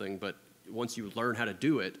on something, but once you learn how to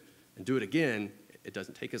do it and do it again, it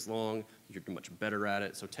doesn't take as long. You're much better at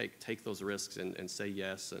it. So take those risks and say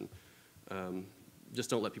yes, and just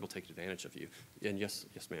don't let people take advantage of you. And yes,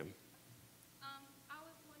 ma'am. I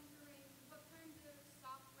was wondering what kind of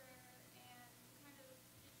software and what kind of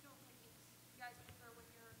digital techniques you guys prefer when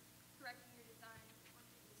you're correcting your design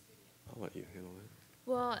onto the studio. I'll let you handle that.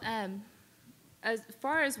 Well, as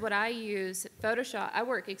far as what I use, Photoshop, I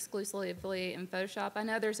work exclusively in Photoshop. I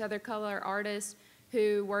know there's other color artists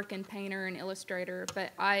who work in Painter and Illustrator,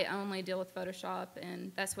 but I only deal with Photoshop,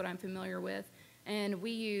 and that's what I'm familiar with. And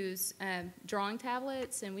we use drawing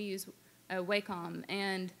tablets, and we use Wacom,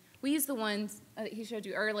 and we use the ones he showed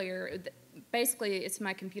you earlier. Basically, it's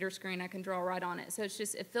my computer screen. I can draw right on it. So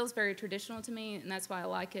it feels very traditional to me, and that's why I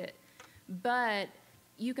like it. But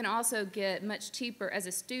you can also get much cheaper as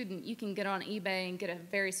a student. You can get on eBay and get a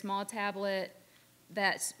very small tablet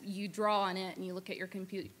that you draw on it, and you look at your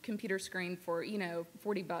computer screen for,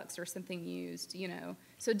 $40 or something used,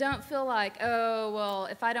 So don't feel like, oh, well,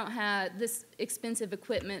 if I don't have this expensive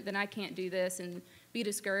equipment, then I can't do this, and be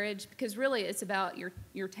discouraged, because really it's about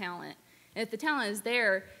your talent. And if the talent is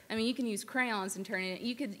there, I mean, you can use crayons and turn it.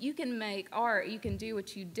 You can make art. You can do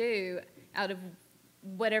what you do out of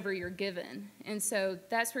whatever you're given. And so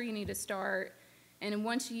that's where you need to start. And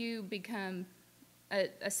once you become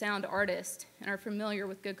a sound artist and are familiar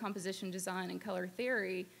with good composition design and color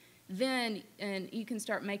theory, then you can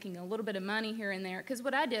start making a little bit of money here and there. Because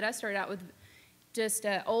what I did, I started out with just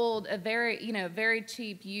a very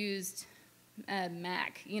cheap used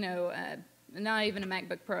Mac, not even a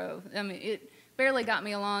MacBook Pro. I mean, it barely got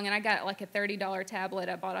me along, and I got like a $30 tablet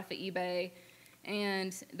I bought off of eBay,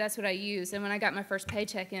 and that's what I used. And when I got my first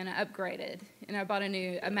paycheck in, I upgraded, and I bought a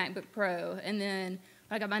MacBook Pro. And then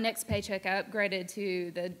when I got my next paycheck, I upgraded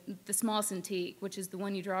to the small Cintiq, which is the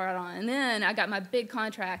one you draw out on. And then I got my big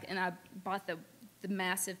contract, and I bought the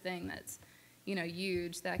massive thing that's,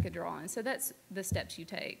 huge that I could draw on. So that's the steps you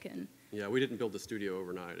take. And yeah, we didn't build the studio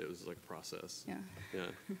overnight. It was like a process. Yeah.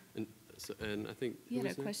 Yeah. And I think you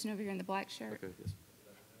had a question over here in the black shirt. Okay. Yes.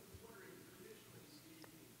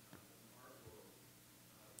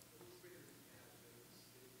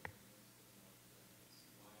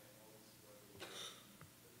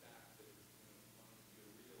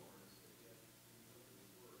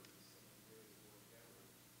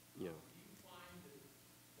 Yeah.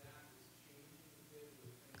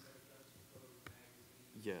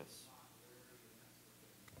 Yes.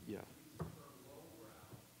 Yeah.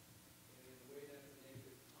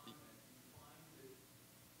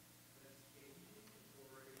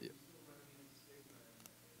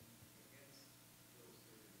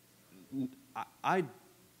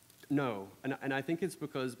 No, and I think it's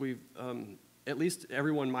because we've, at least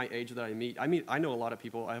everyone my age that I meet, I know a lot of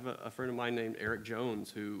people. I have a friend of mine named Eric Jones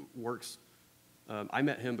who works, I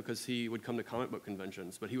met him because he would come to comic book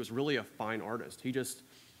conventions, but he was really a fine artist. He just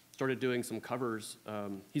started doing some covers.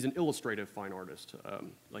 He's an illustrative fine artist,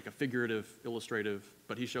 like a figurative, illustrative,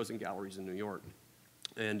 but he shows in galleries in New York.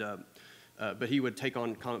 And but he would take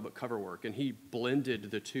on comic book cover work, and he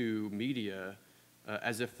blended the two media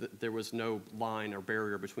as if there was no line or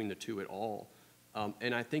barrier between the two at all.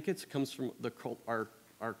 And I think it comes from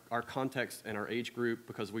our context and our age group,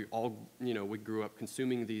 because we all, we grew up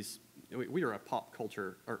consuming these. We are a pop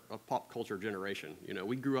culture generation.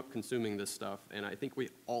 We grew up consuming this stuff, and I think we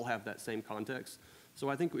all have that same context. So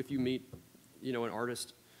I think if you meet, an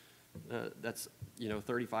artist that's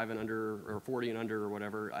 35 and under or 40 and under or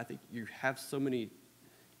whatever, I think you have so many.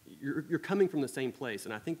 You're coming from the same place,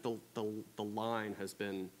 and I think the line has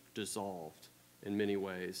been dissolved in many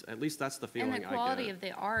ways. At least that's the feeling I get. And the quality of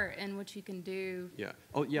the art and what you can do. Yeah.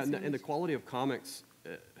 Oh, yeah. And the quality of comics.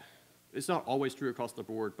 It's not always true across the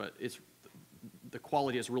board, but the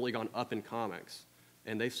quality has really gone up in comics,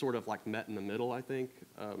 and they've sort of like met in the middle, I think.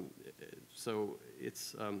 So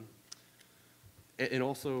it's, and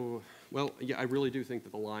also, well, yeah, I really do think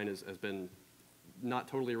that the line has been not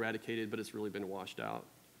totally eradicated, but it's really been washed out.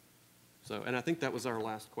 So, and I think that was our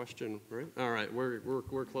last question, right? All right, we're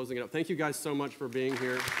closing it up. Thank you guys so much for being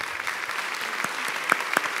here.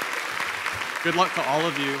 Good luck to all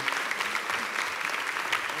of you.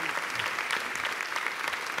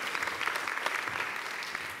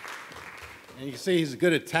 And you can see he's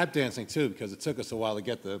good at tap dancing too, because it took us a while to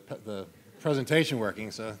get the presentation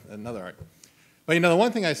working, so another art. But the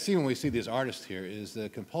one thing I see when we see these artists here is the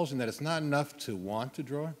compulsion that it's not enough to want to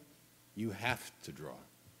draw, you have to draw.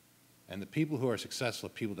 And the people who are successful are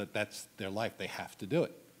people that's their life, they have to do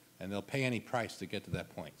it. And they'll pay any price to get to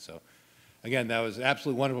that point. So again, that was an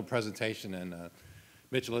absolutely wonderful presentation, and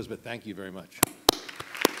Mitch and Elizabeth, thank you very much.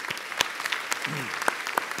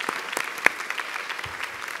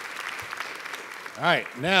 All right,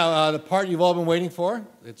 now the part you've all been waiting for,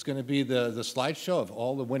 it's going to be the slideshow of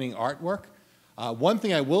all the winning artwork. One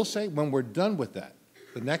thing I will say, when we're done with that,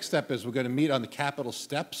 the next step is we're going to meet on the Capitol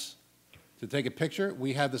steps to take a picture.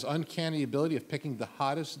 We have this uncanny ability of picking the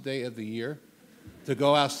hottest day of the year to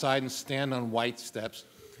go outside and stand on white steps.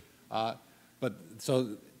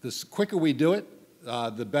 So the quicker we do it,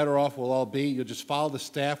 the better off we'll all be. You'll just follow the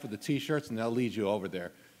staff with the T-shirts, and they'll lead you over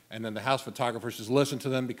there. And then the house photographers just listen to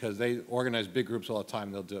them, because they organize big groups all the time,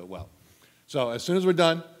 and they'll do it well. So as soon as we're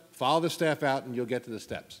done, follow the staff out, and you'll get to the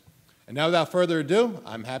steps. And now, without further ado,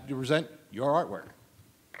 I'm happy to present your artwork.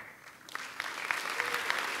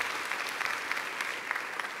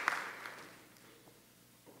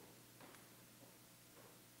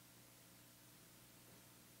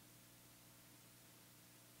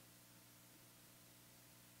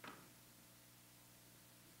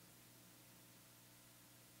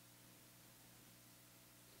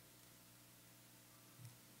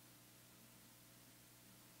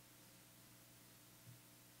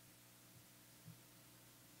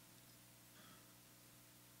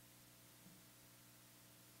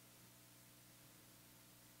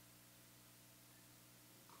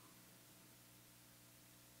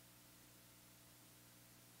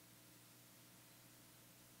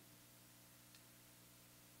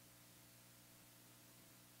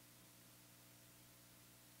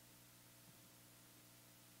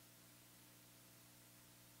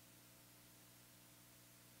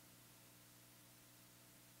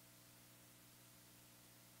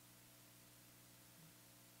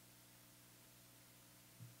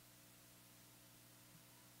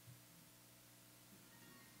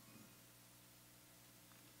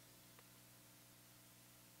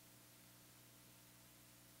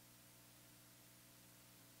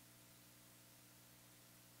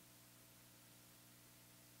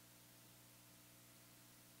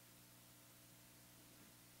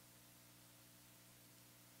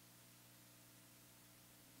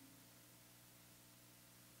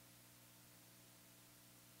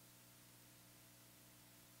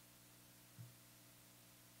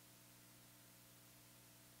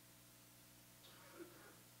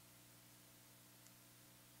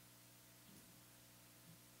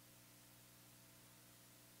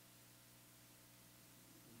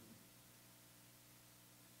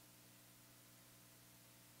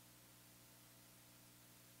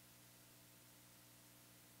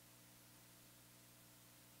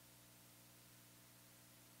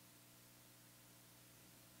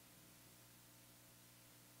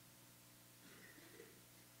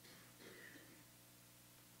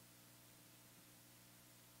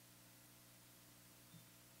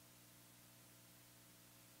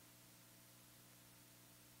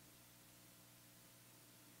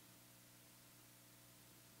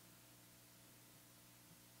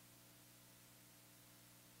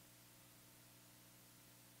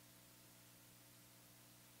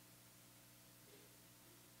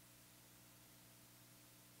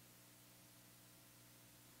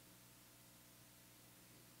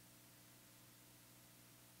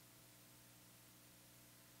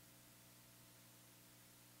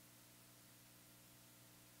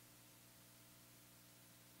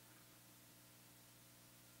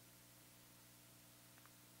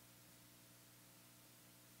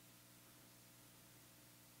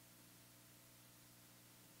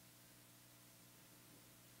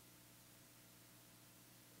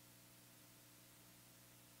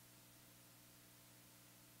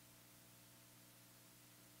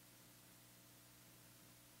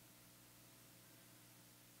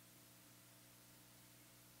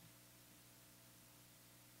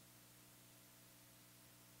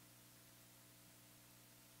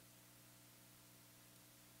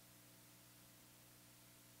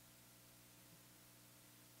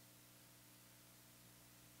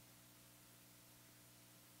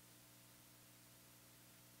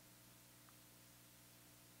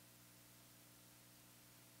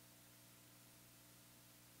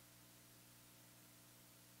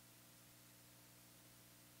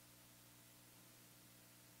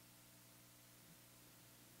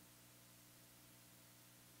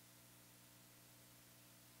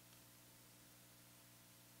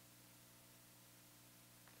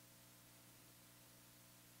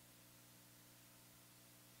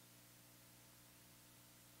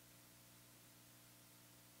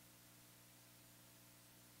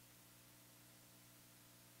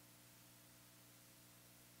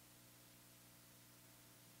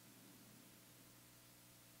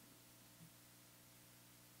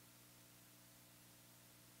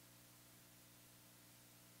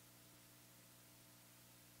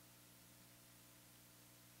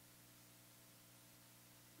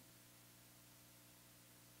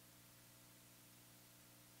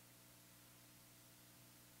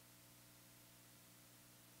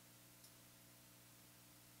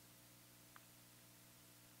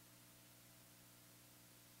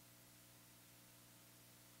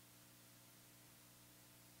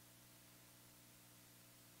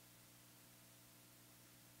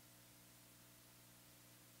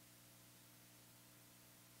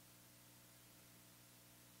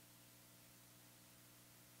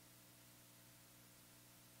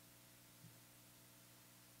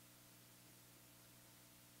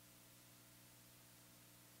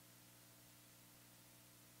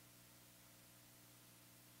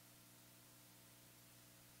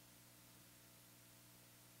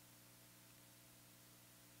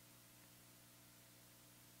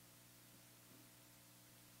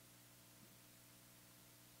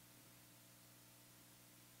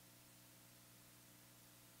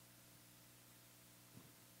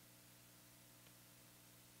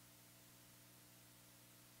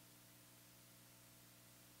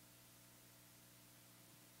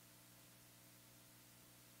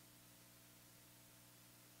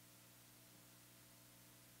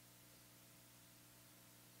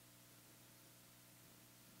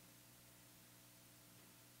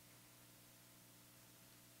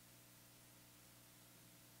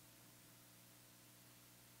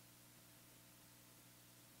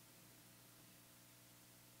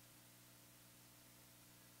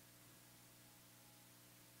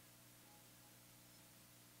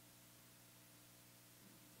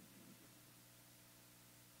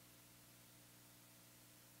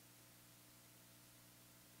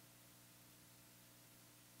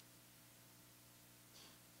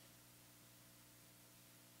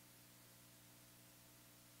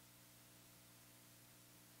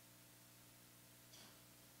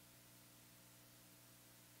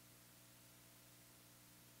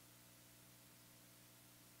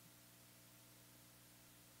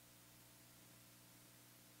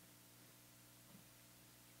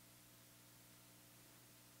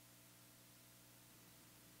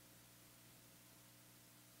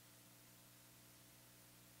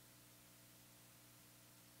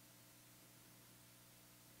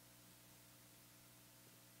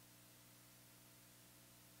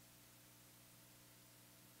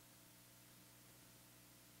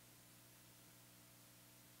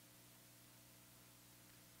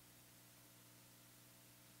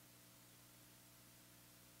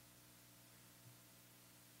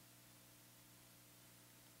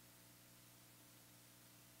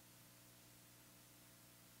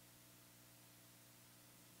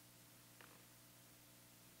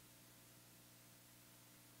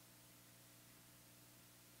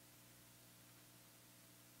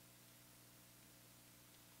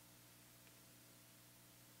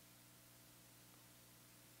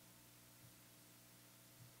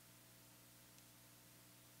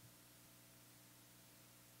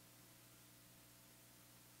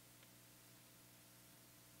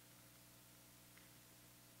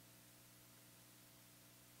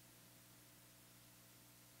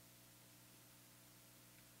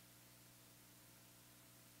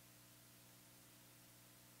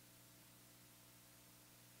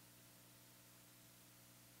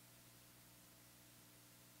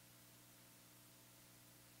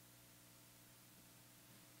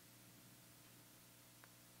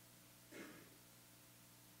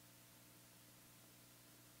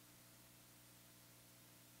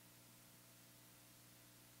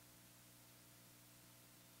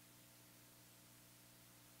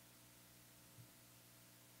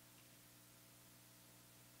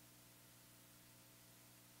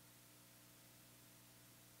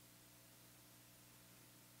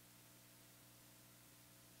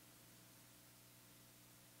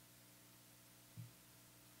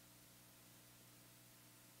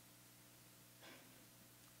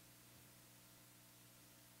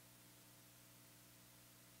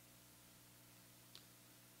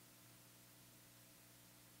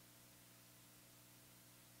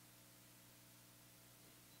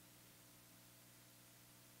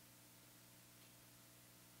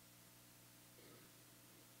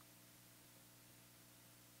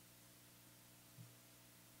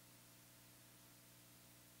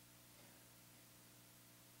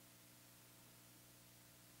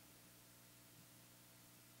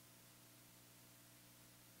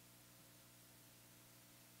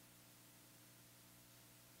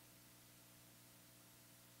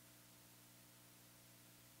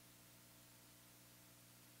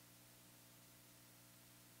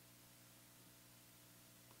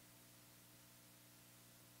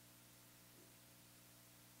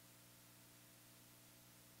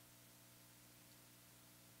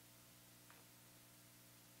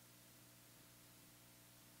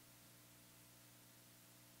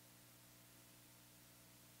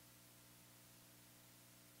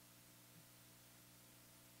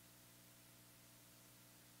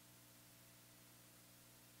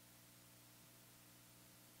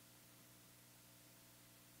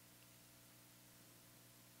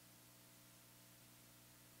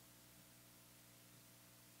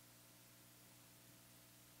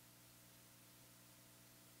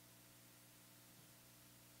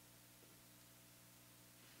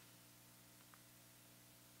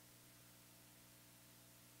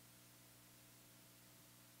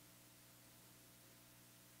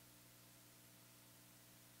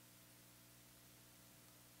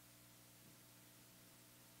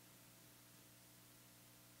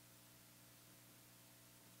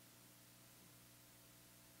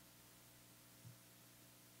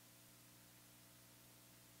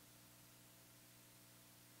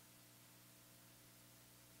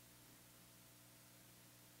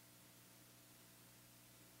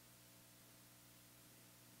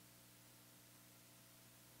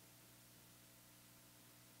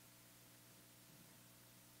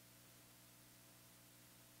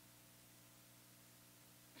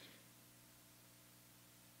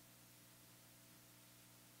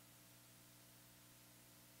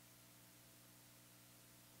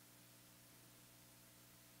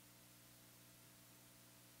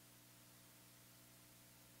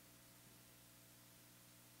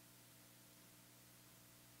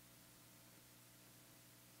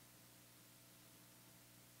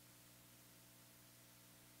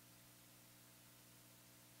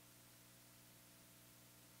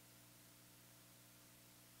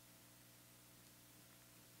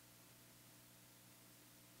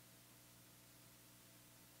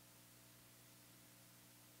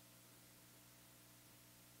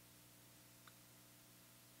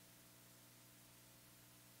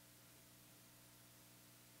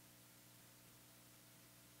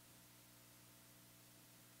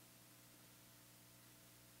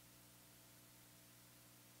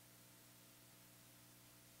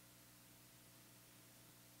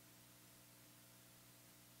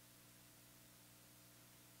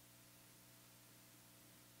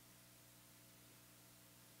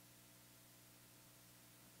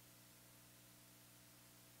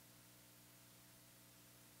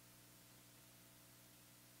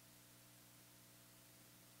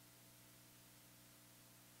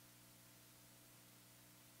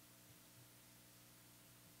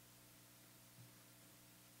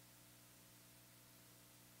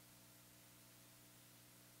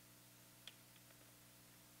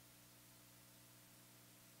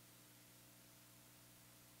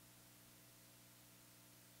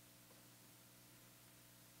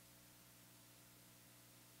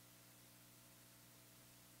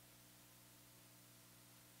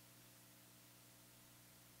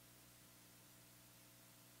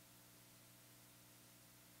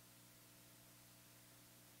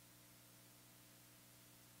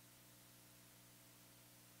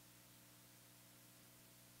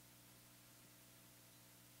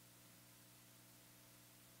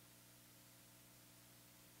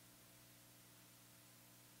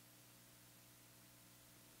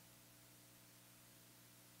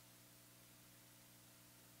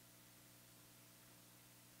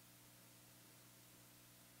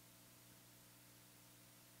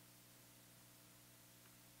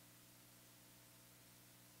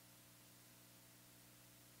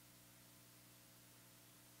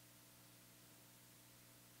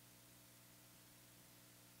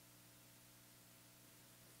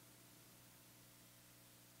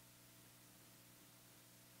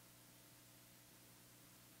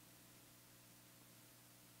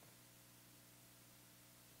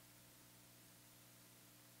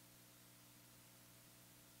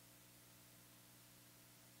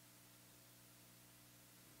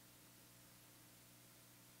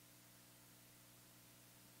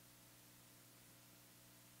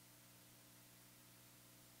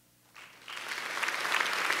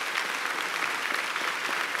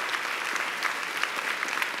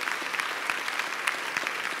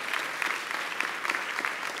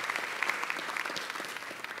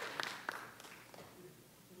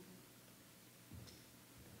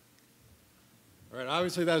 All right,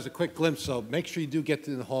 obviously that was a quick glimpse, so make sure you do get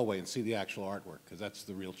to the hallway and see the actual artwork, because that's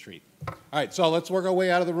the real treat. All right, so let's work our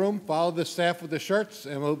way out of the room, follow the staff with the shirts,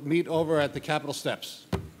 and we'll meet over at the Capitol steps.